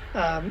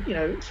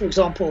 For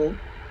example,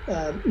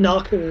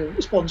 NARC are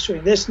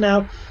sponsoring this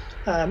now,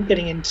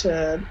 getting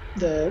into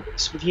the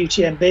sort of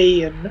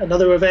UTMB and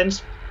other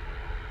events.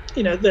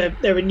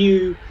 They're a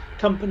new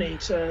company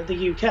to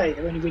the UK.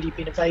 They've only really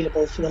been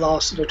available for the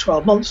last sort of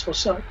 12 months or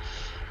so.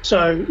 So,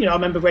 I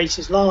remember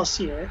races last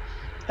year,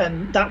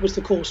 and that was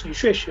the course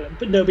nutrition,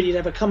 but nobody had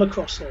ever come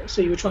across it.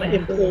 So you were trying to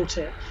import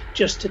it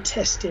just to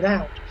test it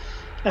out.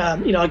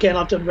 Again,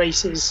 I've done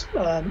races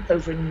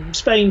over in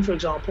Spain, for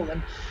example,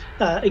 and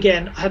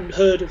again, I hadn't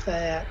heard of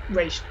their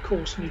race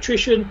course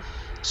nutrition,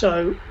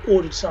 so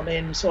ordered some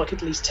in so I could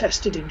at least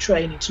test it in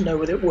training to know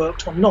whether it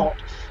worked or not.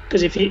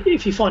 Because if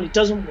you find it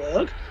doesn't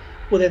work,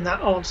 well, then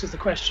that answers the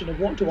question of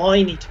what do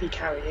I need to be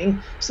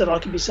carrying so that I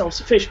can be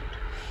self-sufficient.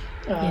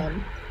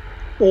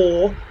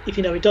 Or if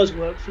it does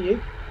work for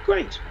you,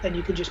 great, then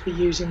you can just be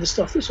using the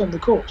stuff that's on the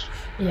course.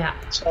 Yeah.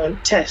 So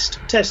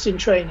test in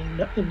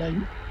training,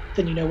 and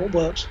then you know what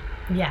works.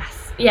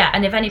 Yes. Yeah,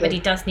 and if anybody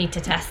does need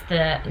to test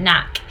the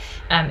NAC,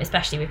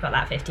 especially we've got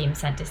that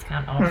 15%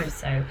 discount off,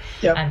 so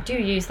do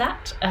use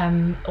that.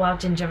 Wild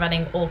Ginger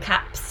running all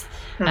caps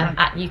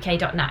at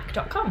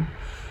uk.nac.com.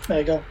 There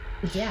you go.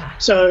 Yeah.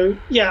 So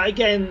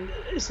again,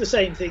 it's the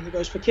same thing that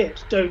goes for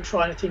kit. Don't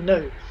try anything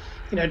new.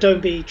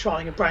 Don't be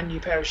trying a brand new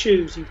pair of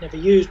shoes you've never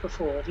used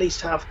before. At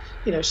least have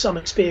some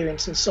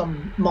experience and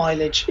some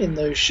mileage in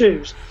those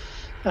shoes.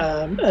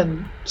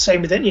 And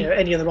same with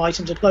any other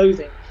items of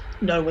clothing.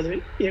 Know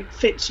whether it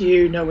fits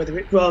you, know whether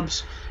it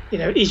rubs,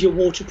 is your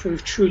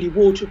waterproof truly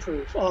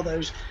waterproof? Are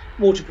those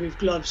waterproof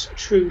gloves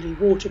truly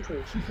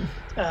waterproof?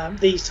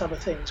 These type of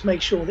things.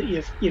 Make sure that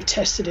you've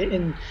tested it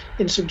in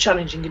some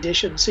challenging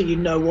conditions so you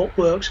know what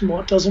works and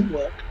what doesn't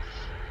work.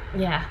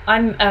 Yeah,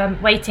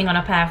 I'm waiting on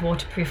a pair of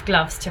waterproof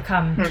gloves to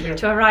come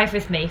to arrive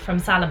with me from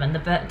Salomon, the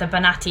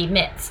Bonatti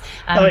mitts.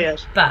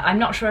 Yes. But I'm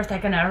not sure if they're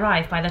going to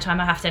arrive by the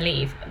time I have to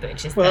leave,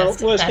 which is worst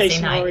Thursday case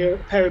scenario, a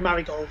pair of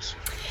marigolds.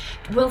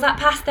 Will that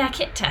pass their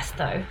kit test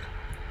though?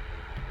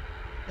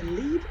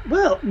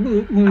 Well,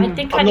 I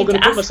think I'm not going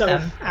to put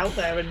myself them out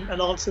there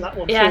and answer that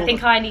one. Yeah, I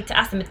think I need to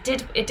ask them.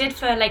 It did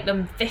for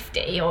Lakeland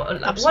 50 or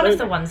one of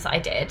the ones that I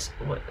did.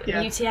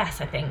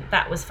 UTS, I think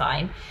that was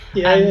fine.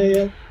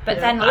 Yeah.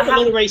 But then a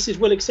lot of races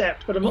will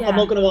accept, but I'm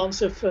not going to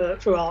answer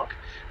for ARC.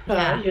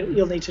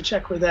 You'll need to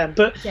check with them.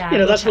 But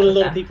that's what a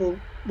lot of people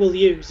will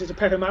use is a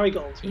pair of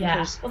marigolds.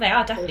 Yeah, well, they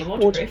are definitely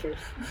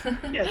waterproof.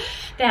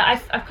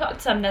 I've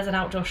clocked some. There's an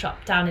outdoor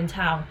shop down in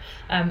town,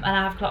 and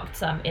I have clocked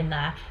some in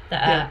there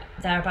that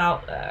they're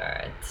about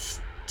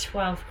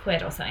 12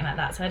 quid or something like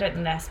that. So I don't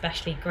think they're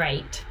especially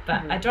great,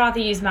 but I'd rather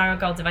use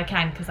marigolds if I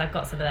can because I've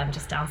got some of them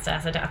just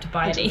downstairs. I don't have to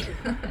buy any.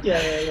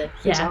 Yeah.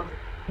 Exactly.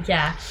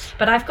 Yeah,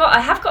 but I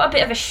have got a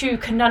bit of a shoe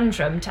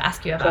conundrum to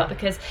ask you about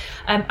because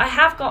I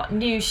have got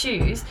new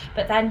shoes,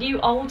 but they're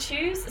new old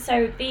shoes.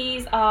 So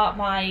these are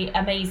my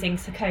amazing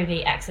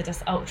Saucony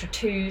Exodus Ultra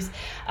 2s.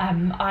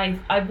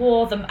 I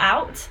wore them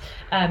out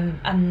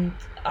and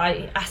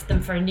I asked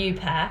them for a new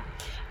pair.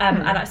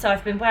 So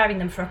I've been wearing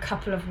them for a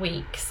couple of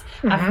weeks.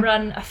 I've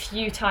run a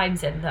few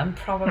times in them,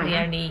 probably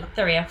only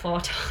 3 or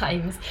 4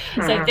 times.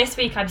 So this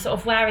week I'm sort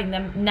of wearing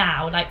them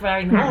now, like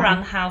wearing them all around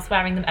the house,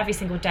 wearing them every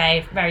single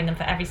day, wearing them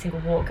for every single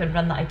walk and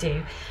run that I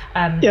do.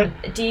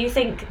 Do you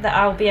think that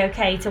I'll be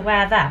okay to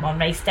wear them on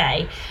race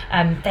day?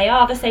 They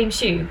are the same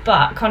shoe,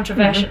 but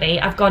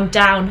controversially, I've gone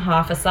down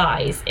half a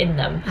size in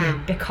them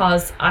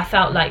because I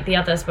felt like the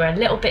others were a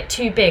little bit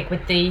too big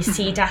with the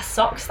CDAS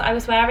socks that I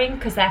was wearing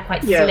because they're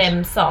quite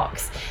slim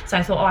socks. So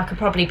I thought, I could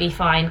probably be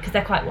fine because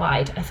they're quite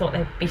wide. I thought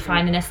they'd be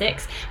fine in a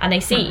 6, and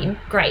they seem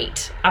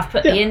great. I've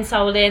put the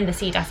insole in, the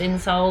CDAS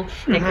insole.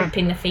 They're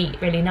gripping the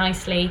feet really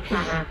nicely.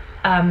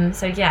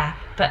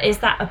 But is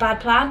that a bad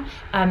plan?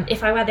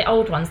 If I wear the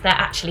old ones, they're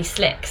actually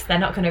slicks. They're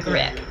not going to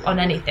grip on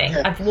anything.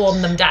 I've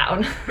worn them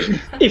down.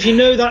 If you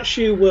know that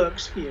shoe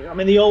works for you, I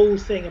mean, the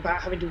old thing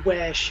about having to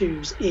wear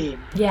shoes in.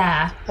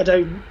 Yeah. I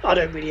don't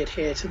really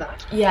adhere to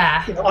that.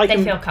 Yeah.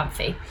 They feel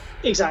comfy.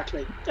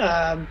 Exactly.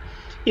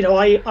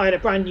 I had a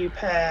brand new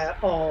pair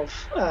of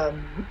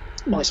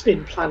my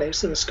Spin Planets,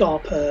 so the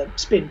Scarpa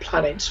Spin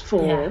Planets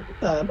for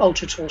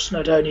Ultra Tour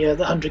Snowdonia,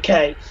 the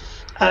 100k,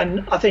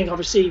 and I think I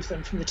received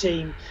them from the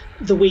team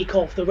the week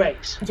of the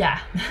race.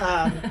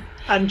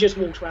 And just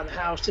walked around the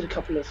house, did a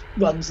couple of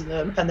runs in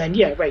them, and then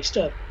raced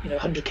a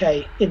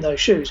 100k in those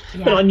shoes.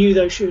 But I knew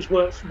those shoes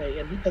worked for me,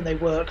 and they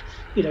work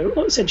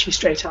essentially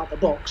straight out the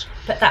box.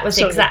 But that was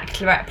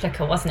exact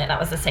replica, wasn't it? That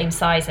was the same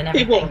size and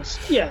everything. It was,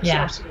 yes,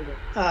 absolutely.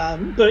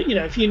 But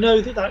if you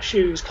know that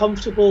shoe is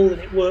comfortable and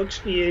it works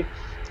for you,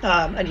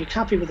 and you're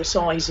happy with the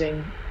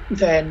sizing,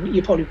 then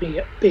you'll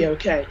probably be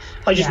okay.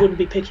 I just wouldn't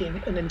be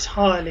picking an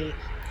entirely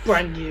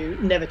brand new,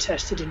 never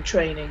tested in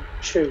training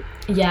shoe.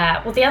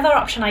 Yeah, well, the other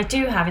option I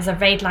do have is a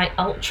Raid Light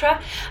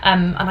Ultra,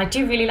 and I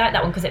do really like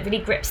that one because it really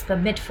grips the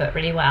midfoot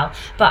really well,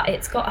 but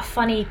it's got a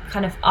funny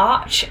kind of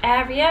arch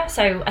area,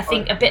 so I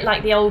think a bit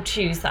like the old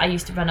shoes that I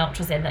used to run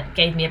ultras in that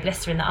gave me a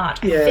blister in the arch.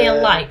 I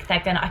feel like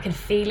I can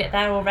feel it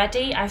there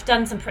already. I've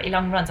done some pretty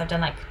long runs. I've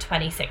done like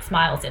 26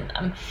 miles in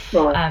them,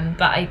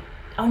 but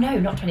oh no,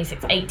 not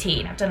 26,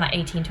 18. I've done like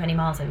 18, 20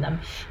 miles in them,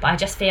 but I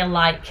just feel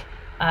like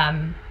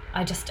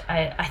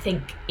I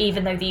think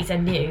even though these are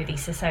new,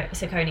 these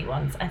Saucony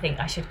ones, I think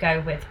I should go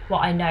with what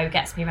I know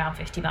gets me around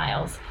 50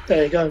 miles.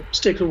 There you go.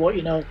 Stick with what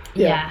you know.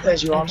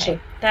 There's your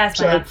answer. There's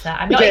my answer.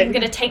 I'm not even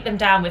going to take them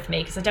down with me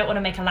because I don't want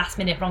to make a last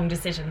minute wrong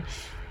decision.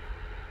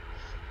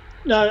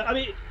 No, I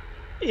mean,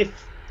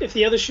 if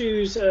the other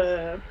shoes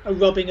are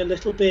rubbing a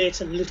little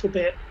bit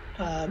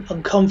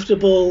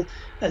uncomfortable,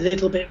 a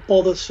little bit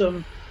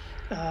bothersome,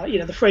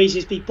 the phrase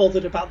is be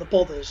bothered about the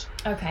bothers.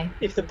 Okay.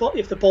 If the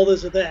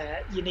bothers are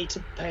there, you need to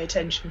pay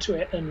attention to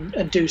it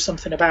and do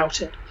something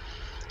about it.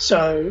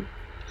 So,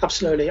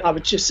 absolutely, I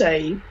would just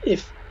say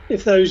if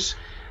those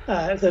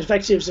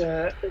vectives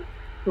are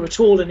at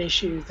all an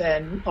issue,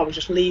 then I would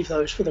just leave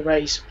those for the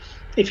race.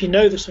 If you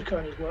know the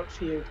Sauconys work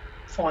for you,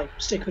 fine,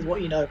 stick with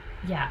what you know.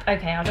 Yeah,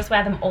 okay, I'll just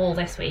wear them all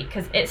this week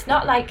because it's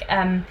not like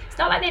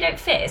they don't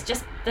fit. It's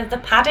just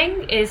the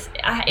padding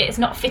it's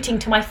not fitting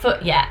to my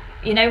foot yet.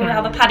 You know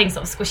how the padding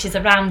sort of squishes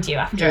around you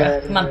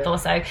after a month or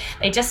so.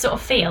 They just sort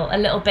of feel a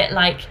little bit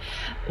like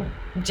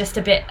just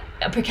a bit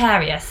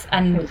precarious,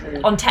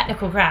 and on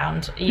technical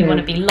ground you want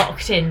to be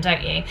locked in,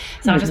 don't you?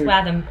 So I'll just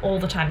wear them all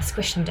the time,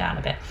 squish them down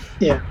a bit.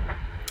 Yeah.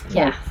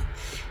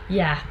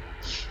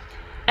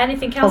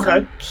 Anything else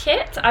on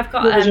kit? I've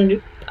got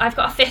I've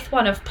got a fifth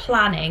one of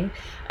planning,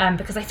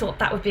 because I thought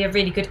that would be a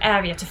really good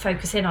area to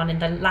focus in on in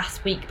the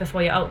last week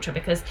before your ultra,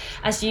 because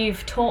as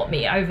you've taught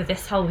me over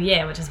this whole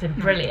year, which has been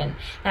brilliant,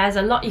 there's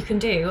a lot you can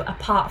do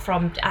apart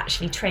from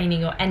actually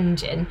training your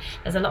engine.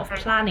 There's a lot of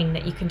planning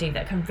that you can do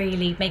that can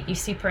really make you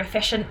super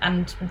efficient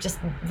and just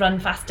run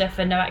faster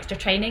for no extra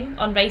training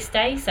on race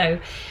day. So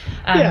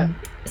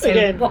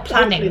again, what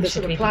planning the should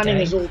sort we of be planning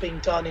doing? has all been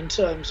done in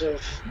terms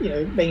of,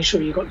 making sure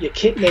you've got your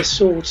kit list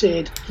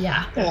sorted.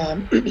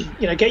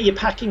 Get your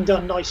packing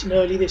done nice and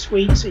early this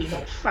week, so you're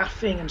not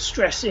faffing and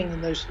stressing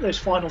in those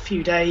final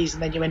few days,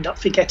 and then you end up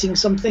forgetting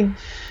something.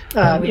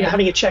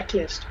 Having a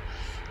checklist.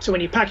 So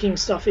when you're packing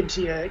stuff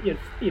into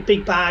your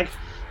big bag,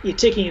 you're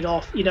ticking it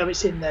off.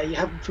 It's in there. You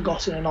haven't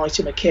forgotten an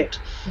item of kit.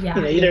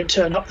 You don't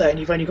turn up there and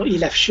you've only got your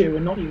left shoe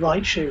and not your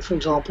right shoe, for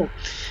example.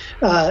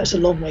 It's a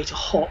long way to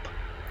hop.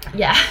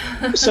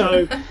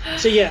 So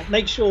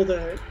make sure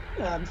that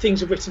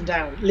things are written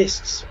down.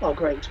 Lists are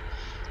great.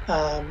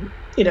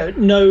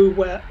 Know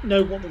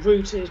what the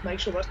route is. Make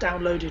sure that's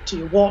downloaded to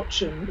your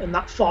watch and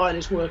that file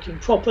is working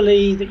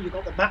properly, that you've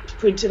got the maps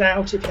printed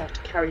out if you have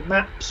to carry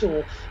maps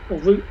or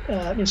route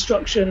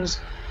instructions.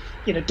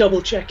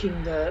 Double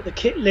checking the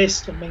kit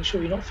list and making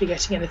sure you're not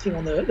forgetting anything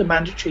on the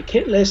mandatory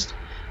kit list.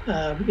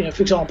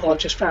 For example, I've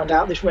just found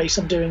out this race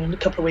I'm doing in a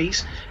couple of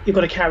weeks, you've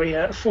got to carry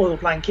a foil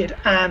blanket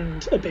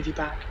and a bivy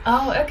bag.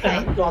 Oh,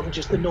 okay. Rather than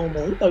just the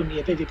normal, only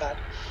a bivy bag.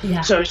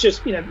 Yeah. So it's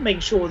just,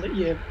 making sure that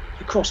you're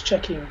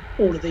cross-checking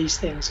all of these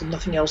things and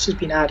nothing else has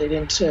been added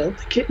into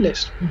the kit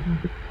list.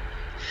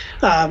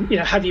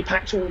 Have you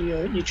packed all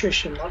your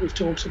nutrition, like we've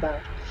talked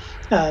about,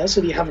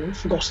 so that you haven't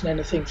forgotten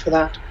anything for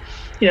that.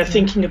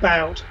 Thinking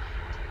about,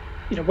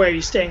 where are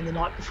you staying the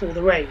night before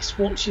the race?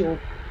 What's your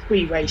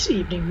pre-race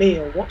evening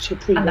meal? What's your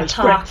pre-race and the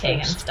parking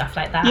breakfast? And stuff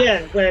like that.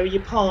 Yeah, where are you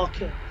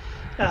parking?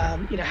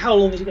 How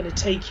long is it going to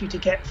take you to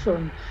get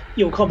from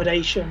your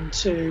accommodation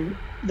to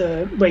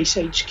the race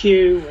HQ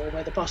or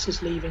where the bus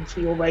is leaving for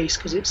your race,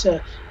 because it's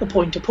a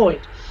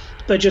point-to-point.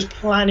 But just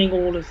planning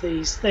all of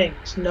these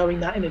things, knowing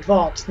that in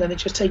advance, and then it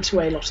just takes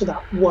away a lot of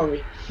that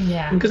worry.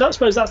 Yeah. Because I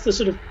suppose that's the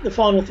sort of the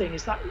final thing,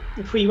 is that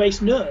the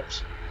pre-race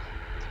nerves.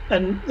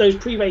 And those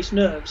pre-race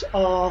nerves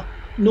are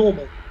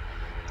normal.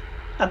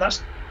 And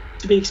that's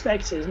to be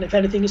expected. And if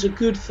anything, it's a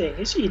good thing.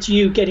 It's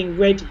you getting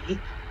ready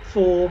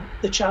for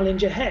the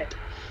challenge ahead.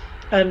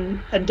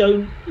 And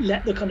don't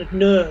let the kind of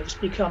nerves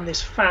become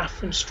this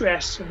faff and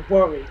stress and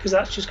worry, because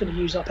that's just going to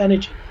use up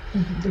energy.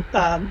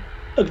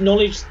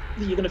 Acknowledge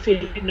that you're going to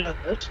feel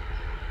nervous,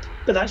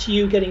 but that's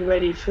you getting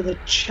ready for the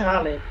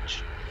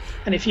challenge.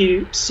 And if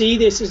you see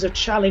this as a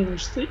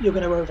challenge that you're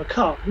going to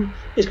overcome,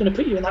 it's going to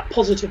put you in that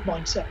positive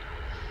mindset.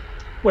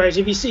 Whereas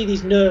if you see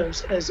these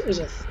nerves as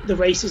the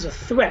race as a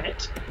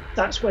threat,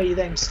 that's where you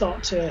then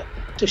start to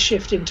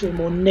shift into a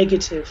more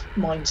negative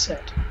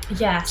mindset.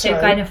 Yeah, so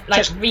kind of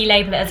like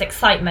relabel it as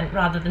excitement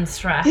rather than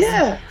stress.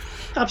 Yeah,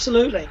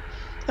 absolutely.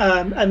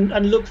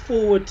 And look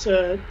forward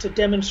to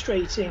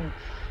demonstrating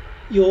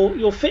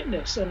your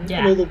fitness and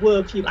all the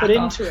work you put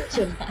into it.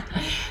 And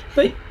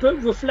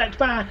but reflect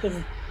back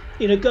and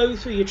go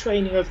through your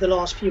training over the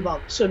last few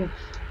months, and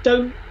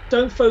don't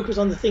focus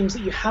on the things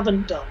that you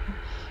haven't done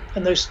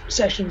and those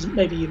sessions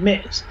maybe you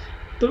miss,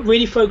 but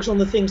really focus on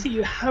the things that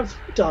you have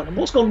done and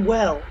what's gone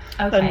well.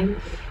 And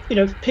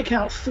pick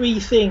out 3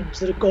 things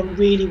that have gone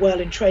really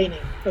well in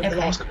training over the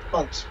last couple of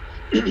months.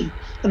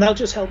 And that'll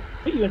just help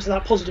put you into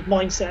that positive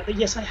mindset that,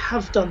 yes, I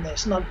have done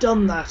this and I've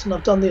done that and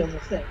I've done the other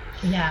thing.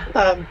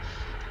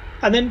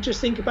 And then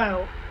just think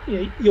about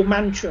your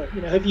mantra.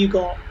 Have you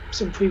got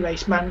some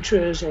pre-race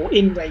mantras or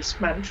in-race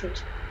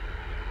mantras?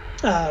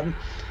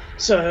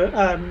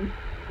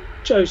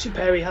 Joe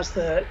Superi has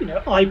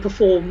the I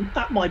perform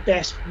at my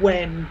best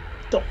when ...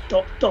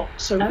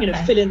 So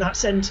fill in that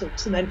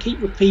sentence and then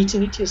keep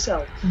repeating it to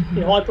yourself.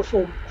 I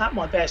perform at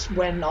my best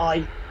when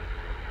I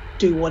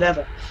do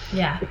whatever.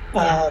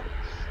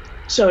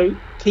 So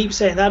keep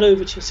saying that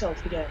over to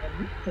yourself again,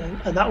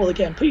 and that will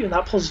again put you in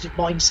that positive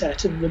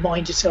mindset and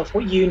remind yourself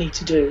what you need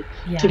to do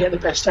to get the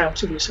best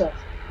out of yourself.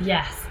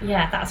 Yes,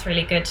 that's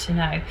really good to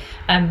know.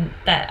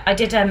 That I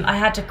did. I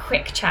had a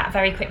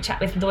very quick chat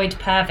with Lloyd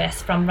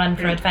Purvis from Run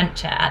for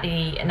Adventure at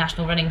the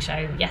National Running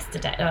Show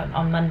yesterday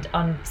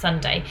on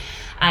Sunday,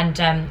 and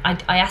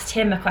I asked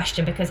him a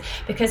question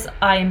because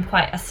I'm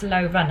quite a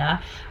slow runner.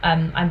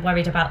 I'm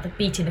worried about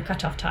beating the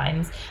cutoff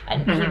times,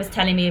 and he was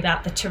telling me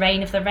about the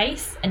terrain of the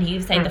race, and he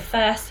was saying the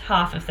first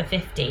half of the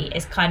 50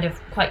 is kind of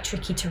quite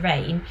tricky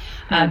terrain,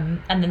 and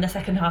then the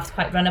second half is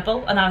quite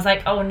runnable. And I was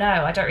like, oh no,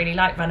 I don't really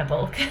like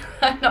runnable.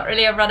 I'm not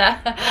really a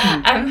runner.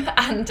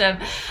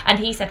 And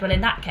he said, well,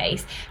 in that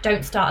case,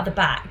 don't start at the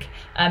back.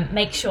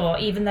 Make sure,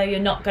 even though you're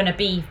not going to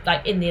be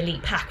like in the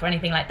elite pack or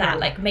anything like that,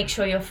 like make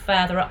sure you're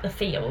further up the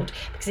field,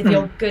 because if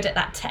you're good at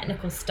that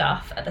technical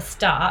stuff at the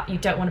start, you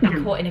don't want to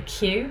be caught in a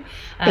queue,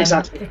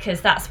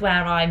 because that's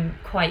where I'm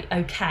quite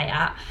okay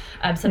at.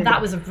 So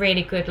that was a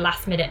really good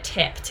last minute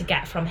tip to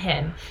get from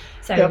him.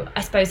 So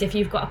I suppose if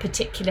you've got a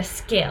particular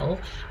skill,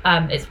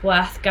 it's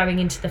worth going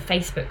into the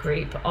Facebook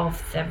group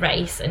of the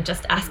race and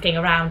just asking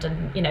around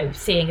and, you know,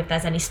 seeing if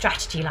there's any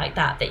strategy like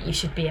that you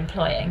should be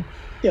employing.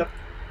 Yep.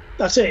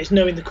 That's it. It's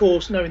knowing the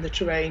course, knowing the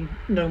terrain,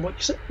 knowing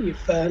what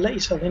you've let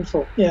yourself in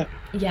for. Yeah.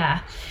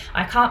 Yeah.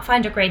 I can't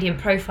find a gradient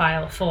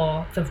profile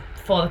for the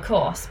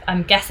course.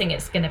 I'm guessing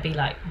it's going to be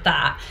like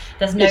that.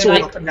 There's no, it's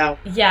all up and down.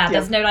 Yeah,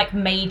 there's no like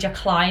major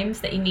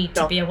climbs that you need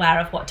to be aware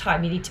of, what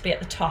time you need to be at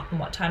the top and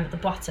what time at the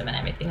bottom and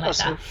everything like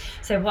that.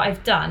 So what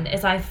I've done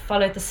is I've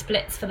followed the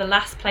splits for the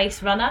last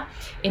place runner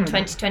in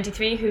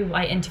 2023, who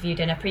I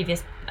interviewed in a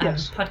previous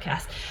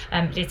podcast,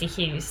 Lizzie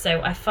Hughes.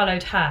 So I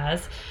followed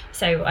hers.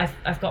 So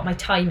I've got my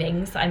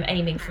timings that I'm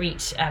aiming for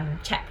each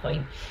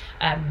checkpoint.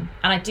 And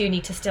I do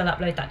need to still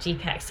upload that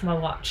GPX to my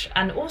watch.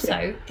 And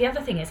also, the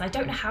other thing is I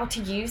don't know how to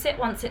use it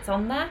once it's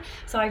on there.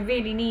 So I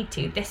really need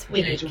to, this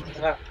week,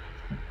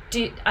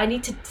 I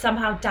need to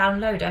somehow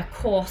download a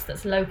course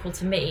that's local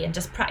to me and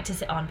just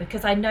practice it on,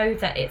 because I know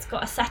that it's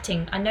got a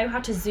setting. I know how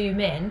to zoom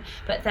in,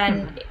 but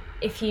then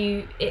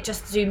it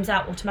just zooms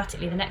out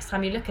automatically. The next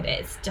time you look at it,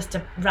 it's just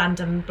a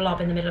random blob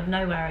in the middle of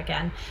nowhere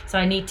again. So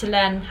I need to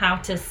learn how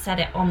to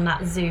set it on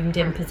that zoomed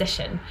in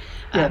position.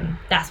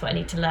 That's what I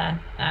need to learn.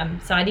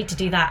 So I need to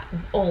do that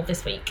all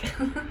this week.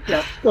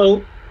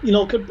 Well,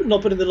 you're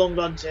not putting the long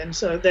runs in,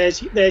 so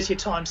there's your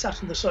time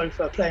sat on the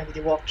sofa playing with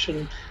your watch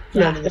and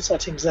learning the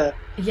settings there.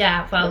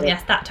 Yes,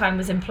 that time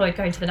was employed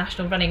going to the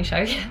National Running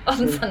Show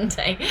on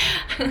Sunday.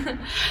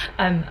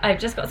 I've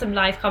just got some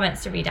live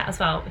comments to read out as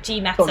well.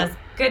 GMF says,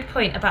 good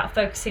point about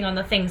focusing on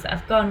the things that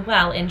have gone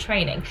well in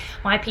training.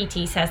 My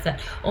PT says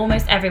that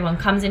almost everyone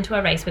comes into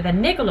a race with a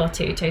niggle or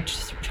two to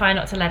try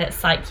not to let it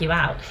psych you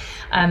out.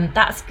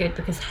 That's good,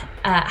 because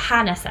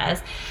Hannah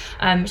says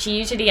she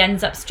usually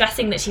ends up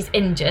stressing that she's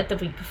injured the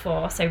week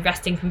before, so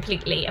resting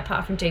completely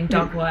apart from doing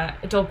dog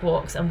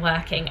walks and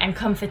working and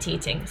comfort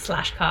eating /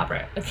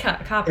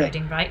 carb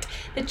loading, right?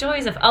 The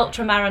joys of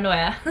ultra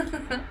paranoia.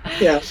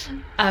 But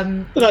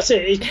that's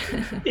it.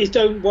 Is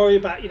don't worry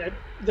about, you know,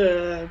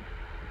 the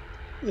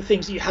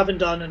things that you haven't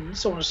done and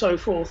so on and so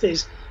forth.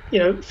 Is, you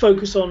know,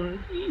 focus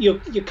on you're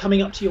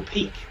coming up to your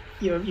peak.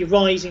 You're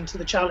rising to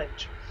the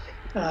challenge.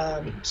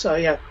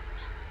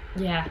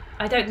 Yeah,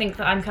 I don't think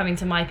that I'm coming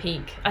to my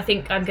peak. I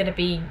think I'm going to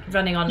be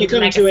running on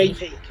legacy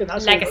fumes.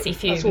 That's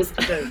what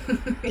you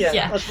can do.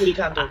 That's what you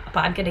can do.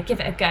 But I'm going to give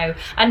it a go.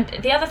 And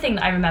the other thing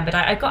that I remembered,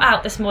 I got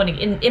out this morning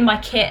in my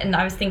kit and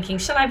I was thinking,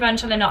 shall I run,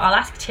 shall I not? I'll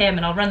ask Tim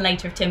and I'll run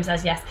later if Tim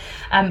says yes.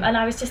 And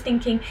I was just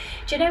thinking,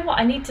 do you know what?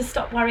 I need to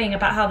stop worrying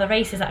about how the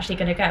race is actually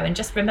going to go and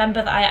just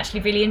remember that I actually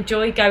really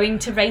enjoy going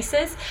to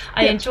races.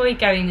 I enjoy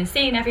going and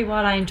seeing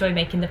everyone. I enjoy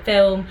making the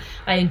film.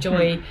 I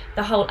enjoy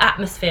the whole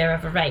atmosphere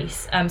of a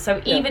race.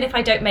 So even if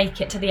I don't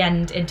make it to the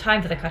end in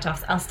time for the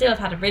cut-offs, I'll still have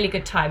had a really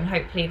good time, and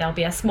hopefully there'll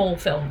be a small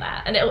film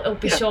there and it'll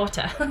be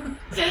shorter.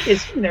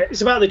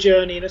 It's about the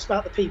journey, and it's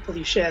about the people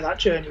you share that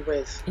journey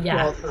with,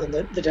 rather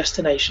than the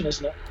destination,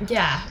 isn't it?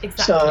 Yeah,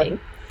 exactly.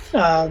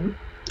 So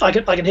I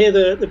can hear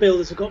the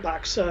builders have got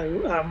back,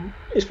 so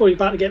it's probably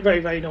about to get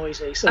very, very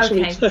noisy. So shall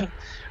we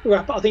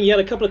wrap up? I think you had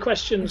a couple of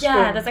questions.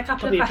 There's a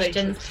couple of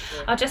questions.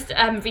 I'll just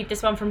read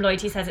this one from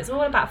Lloyd. He says, it's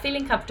all about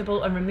feeling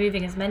comfortable and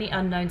removing as many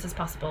unknowns as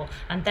possible,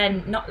 and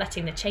then not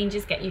letting the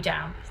changes get you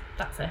down.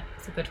 That's a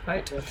good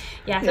quote. So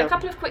a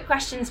couple of quick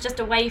questions just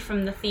away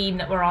from the theme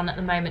that we're on at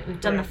the moment. We've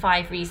done the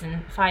 5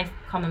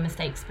 common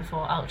mistakes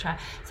before ultra.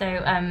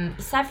 So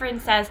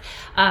Severin says,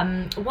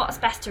 what's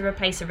best to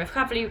replace a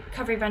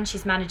recovery run?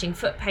 She's managing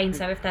foot pain,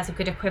 so if there's a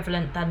good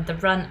equivalent, then the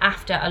run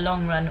after a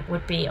long run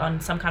would be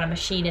on some kind of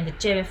machine in the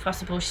gym if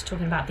possible. She's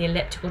talking about the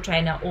elliptical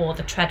trainer or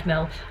the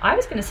treadmill. I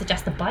was going to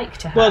suggest the bike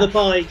to her. Well, the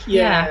bike,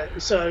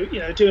 so, you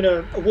know, doing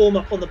a warm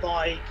up on the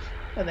bike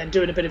and then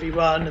doing a bit of a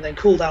run and then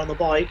cool down on the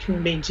bike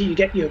means you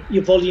get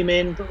your volume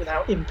in but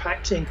without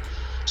impacting.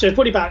 So it's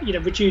probably about, you know,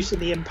 reducing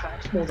the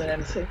impact more than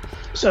anything.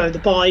 So the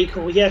bike,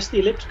 or the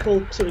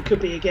elliptical, so it could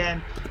be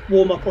again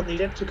warm up on the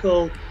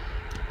elliptical,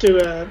 do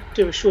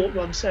a short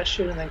run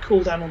session and then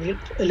cool down on the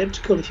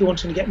elliptical if you want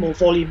to get more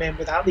volume in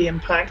without the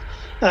impact.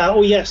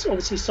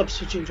 Obviously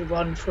substitute a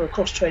run for a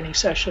cross training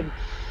session.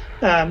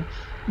 The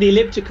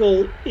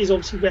elliptical is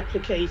obviously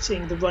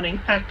replicating the running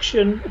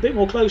action a bit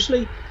more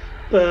closely,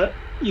 but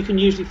you can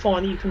usually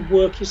find that you can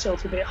work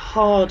yourself a bit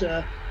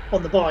harder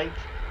on the bike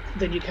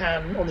than you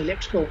can on the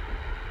elliptical.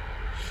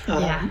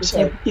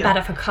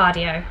 Better for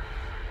cardio.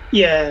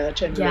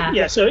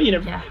 Generally. So, you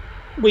know,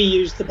 we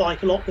use the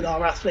bike a lot with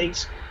our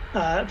athletes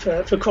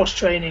for cross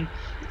training.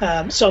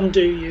 Some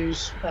do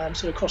use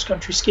sort of cross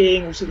country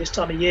skiing, obviously this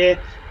time of year,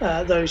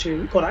 those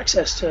who got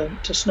access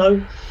to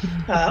snow,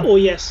 or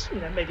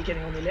maybe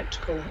getting on the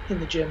elliptical in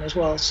the gym as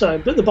well. So,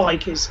 but the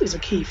bike is a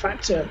key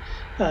factor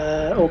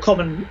or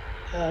common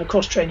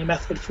cross training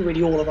method for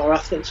really all of our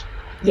athletes.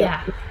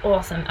 Yeah,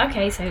 awesome.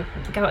 Okay, so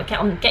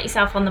get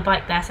yourself on the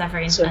bike there,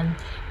 Severin, and a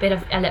bit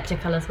of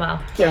elliptical as well.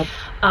 Yeah.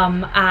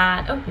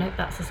 And no,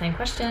 that's the same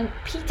question.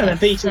 Peter. And then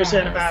Peter was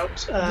saying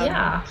about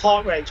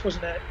heart rate,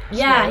 wasn't it?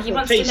 Yeah, so, he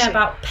wants to know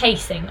about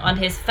pacing on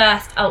his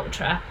first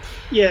ultra.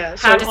 Yeah.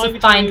 How does he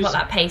find what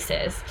that pace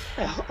is?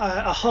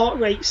 A heart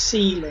rate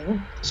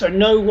ceiling. So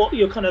know what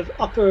your kind of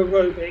upper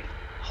aerobic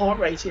heart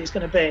rate is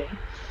going to be,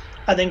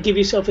 and then give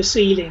yourself a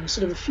ceiling,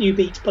 sort of a few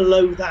beats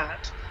below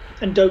that.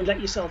 And don't let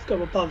yourself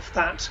go above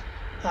that.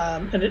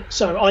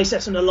 So I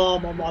set an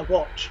alarm on my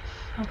watch,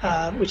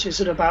 which is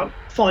sort of about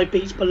 5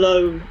 beats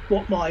below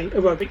what my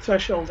aerobic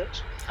threshold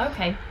is.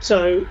 Okay.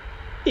 So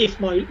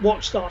if my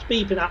watch starts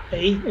beeping at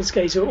me, it's a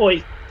case of,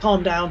 oi,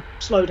 calm down,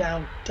 slow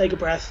down, take a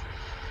breath.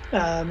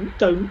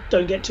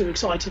 Don't get too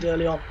excited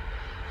early on.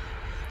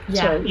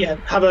 Yeah. So yeah,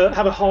 have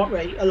a heart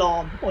rate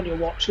alarm on your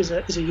watch is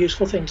a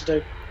useful thing to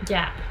do.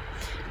 Yeah.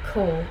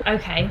 Cool.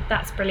 Okay,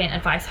 that's brilliant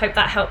advice. Hope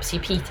that helps you,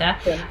 Peter.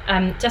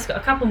 Yeah. Just got a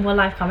couple more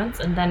live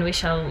comments and then we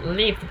shall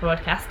leave the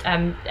broadcast.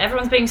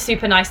 Everyone's being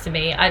super nice to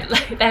me.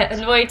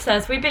 Lloyd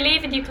says, we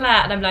believe in you,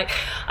 Claire. And I'm like,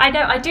 I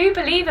know, I do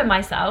believe in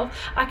myself.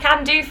 I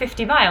can do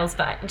 50 miles,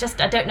 but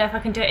I don't know if I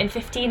can do it in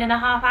 15 and a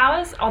half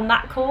hours on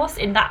that course,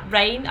 in that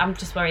rain. I'm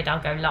just worried I'll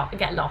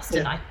get lost,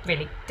 and I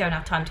really don't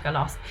have time to go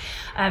lost.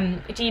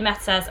 GMeth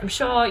says, I'm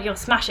sure you'll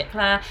smash it,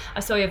 Claire. I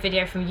saw your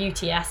video from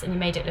UTS and you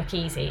made it look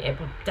easy.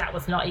 That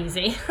was not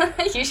easy.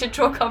 You should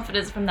draw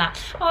confidence from that.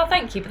 Oh,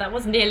 thank you, but that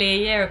was nearly a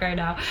year ago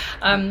now.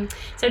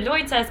 So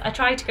Lloyd says, I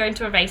tried to go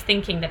into a race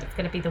thinking that it's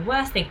going to be the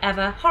worst thing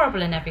ever,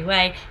 horrible in every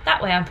way.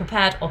 That way I'm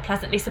prepared or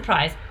pleasantly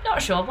surprised.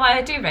 Not sure why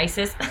I do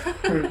races.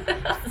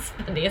 That's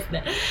funny, isn't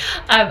it?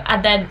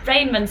 And then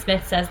Rainman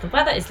Smith says, the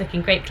weather is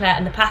looking great, Claire,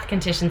 and the path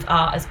conditions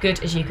are as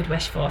good as you could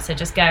wish for. So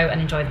just go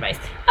and enjoy the race.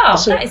 Oh,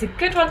 that is a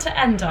good one to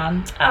end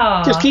on.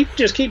 Oh.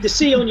 Just keep the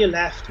C on your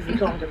left and you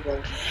can't get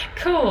wrong.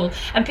 Cool.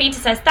 And Peter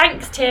says,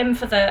 thanks, Tim,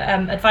 for the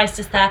advice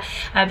just there.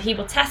 He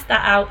will test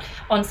that out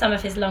on some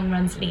of his long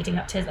runs leading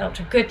up to his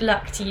ultra. Good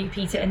luck to you,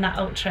 Peter, in that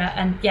ultra,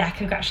 and yeah,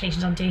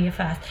 congratulations on doing your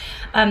first.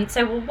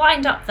 So we'll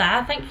wind up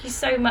there. Thank you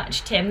so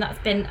much, Tim. That's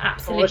been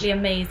absolutely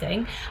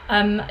amazing.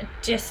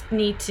 Just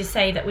need to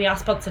say that we are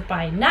sponsored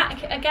by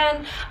NAC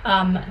again.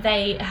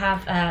 They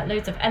have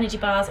loads of energy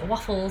bars,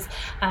 waffles,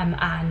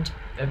 and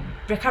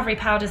recovery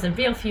powders and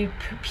real food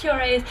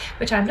purees,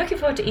 which I'm looking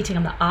forward to eating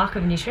on the Arc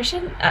of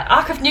Attrition.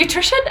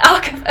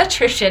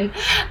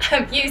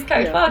 Use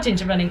code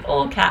FARGINGERRUNNING,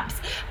 all caps,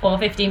 for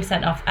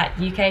 15% off at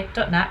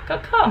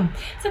uk.nac.com.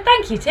 So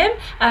thank you, Tim.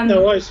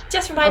 No worries.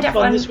 Just remind Have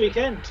fun everyone this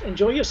weekend.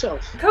 Enjoy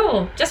yourself.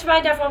 Cool. Just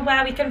remind everyone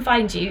where we can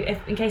find you,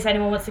 in case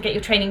anyone wants to get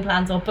your training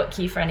plans or book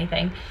you for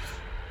anything.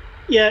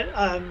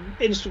 Yeah,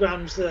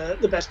 Instagram's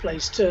the best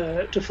place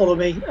to follow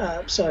me.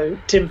 So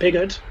Tim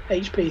Pigott,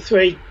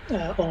 HP3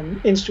 on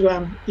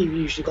Instagram. You've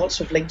usually got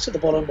sort of links at the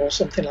bottom or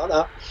something like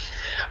that.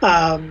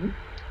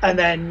 And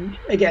then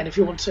again, if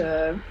you want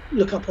to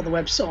look up on the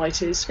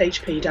website, it's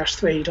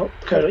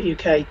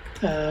hp-3.co.uk.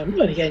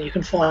 And again, you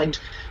can find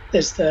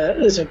there's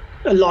a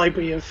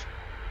library of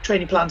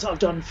training plans that I've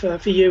done for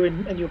you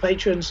and your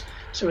patrons.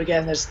 So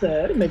again, there's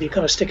maybe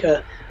kind of stick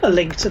a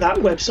link to that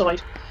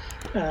website.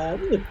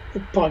 The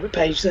private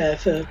page there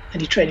for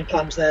any training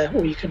plans there,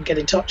 or you can get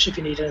in touch if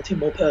you need anything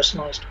more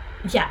personalised.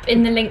 Yeah,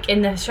 in the link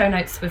in the show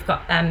notes, we've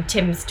got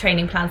Tim's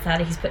training plans there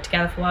that he's put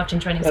together for Wild Gym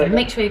Training. So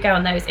make sure you go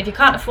on those. If you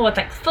can't afford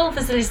like full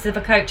facilities of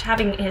a coach,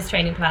 having his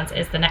training plans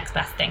is the next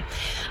best thing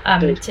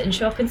to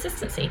ensure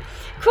consistency.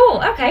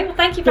 Cool. Okay. Well,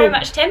 thank you very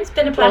much, Tim. It's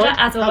been a pleasure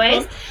as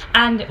always,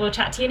 and we'll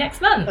chat to you next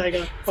month. There you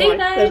go. See you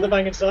then. There's the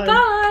banging sign.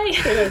 Bye.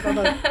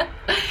 Bye.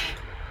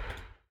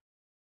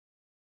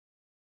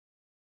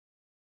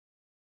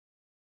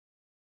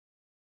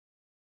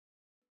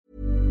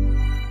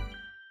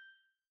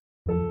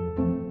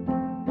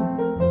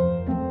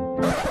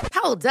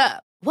 Hold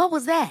up. What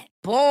was that?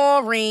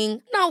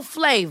 Boring. No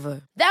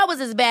flavor. That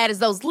was as bad as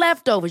those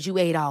leftovers you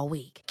ate all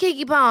week.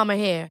 Keke Palmer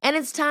here, and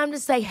it's time to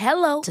say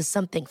hello to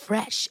something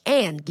fresh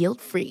and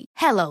guilt-free.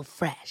 Hello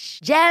Fresh.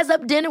 Jazz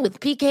up dinner with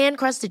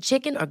pecan-crusted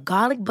chicken or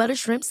garlic butter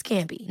shrimp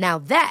scampi. Now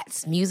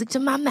that's music to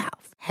my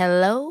mouth.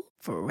 Hello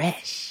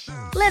Fresh.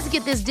 Let's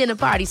get this dinner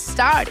party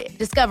started.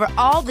 Discover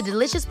all the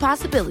delicious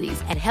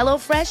possibilities at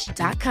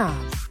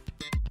hellofresh.com.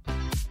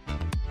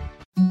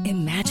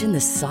 Imagine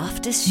the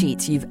softest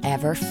sheets you've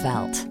ever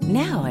felt.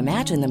 Now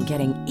imagine them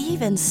getting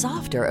even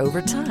softer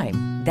over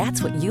time.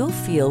 That's what you'll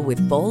feel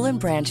with Boll &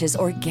 Branch's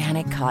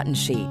organic cotton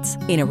sheets.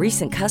 In a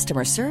recent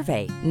customer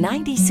survey,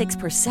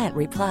 96%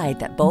 replied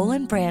that Boll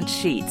 & Branch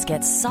sheets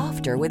get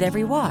softer with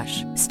every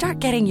wash. Start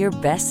getting your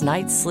best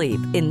night's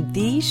sleep in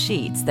these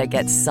sheets that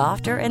get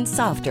softer and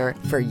softer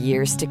for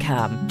years to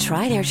come.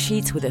 Try their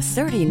sheets with a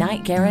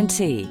 30-night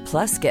guarantee.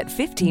 Plus, get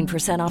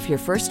 15% off your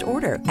first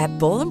order at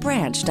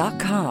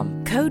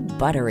bollandbranch.com. Code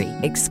BUTTERY.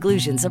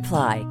 Exclusions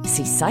apply.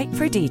 See site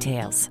for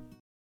details.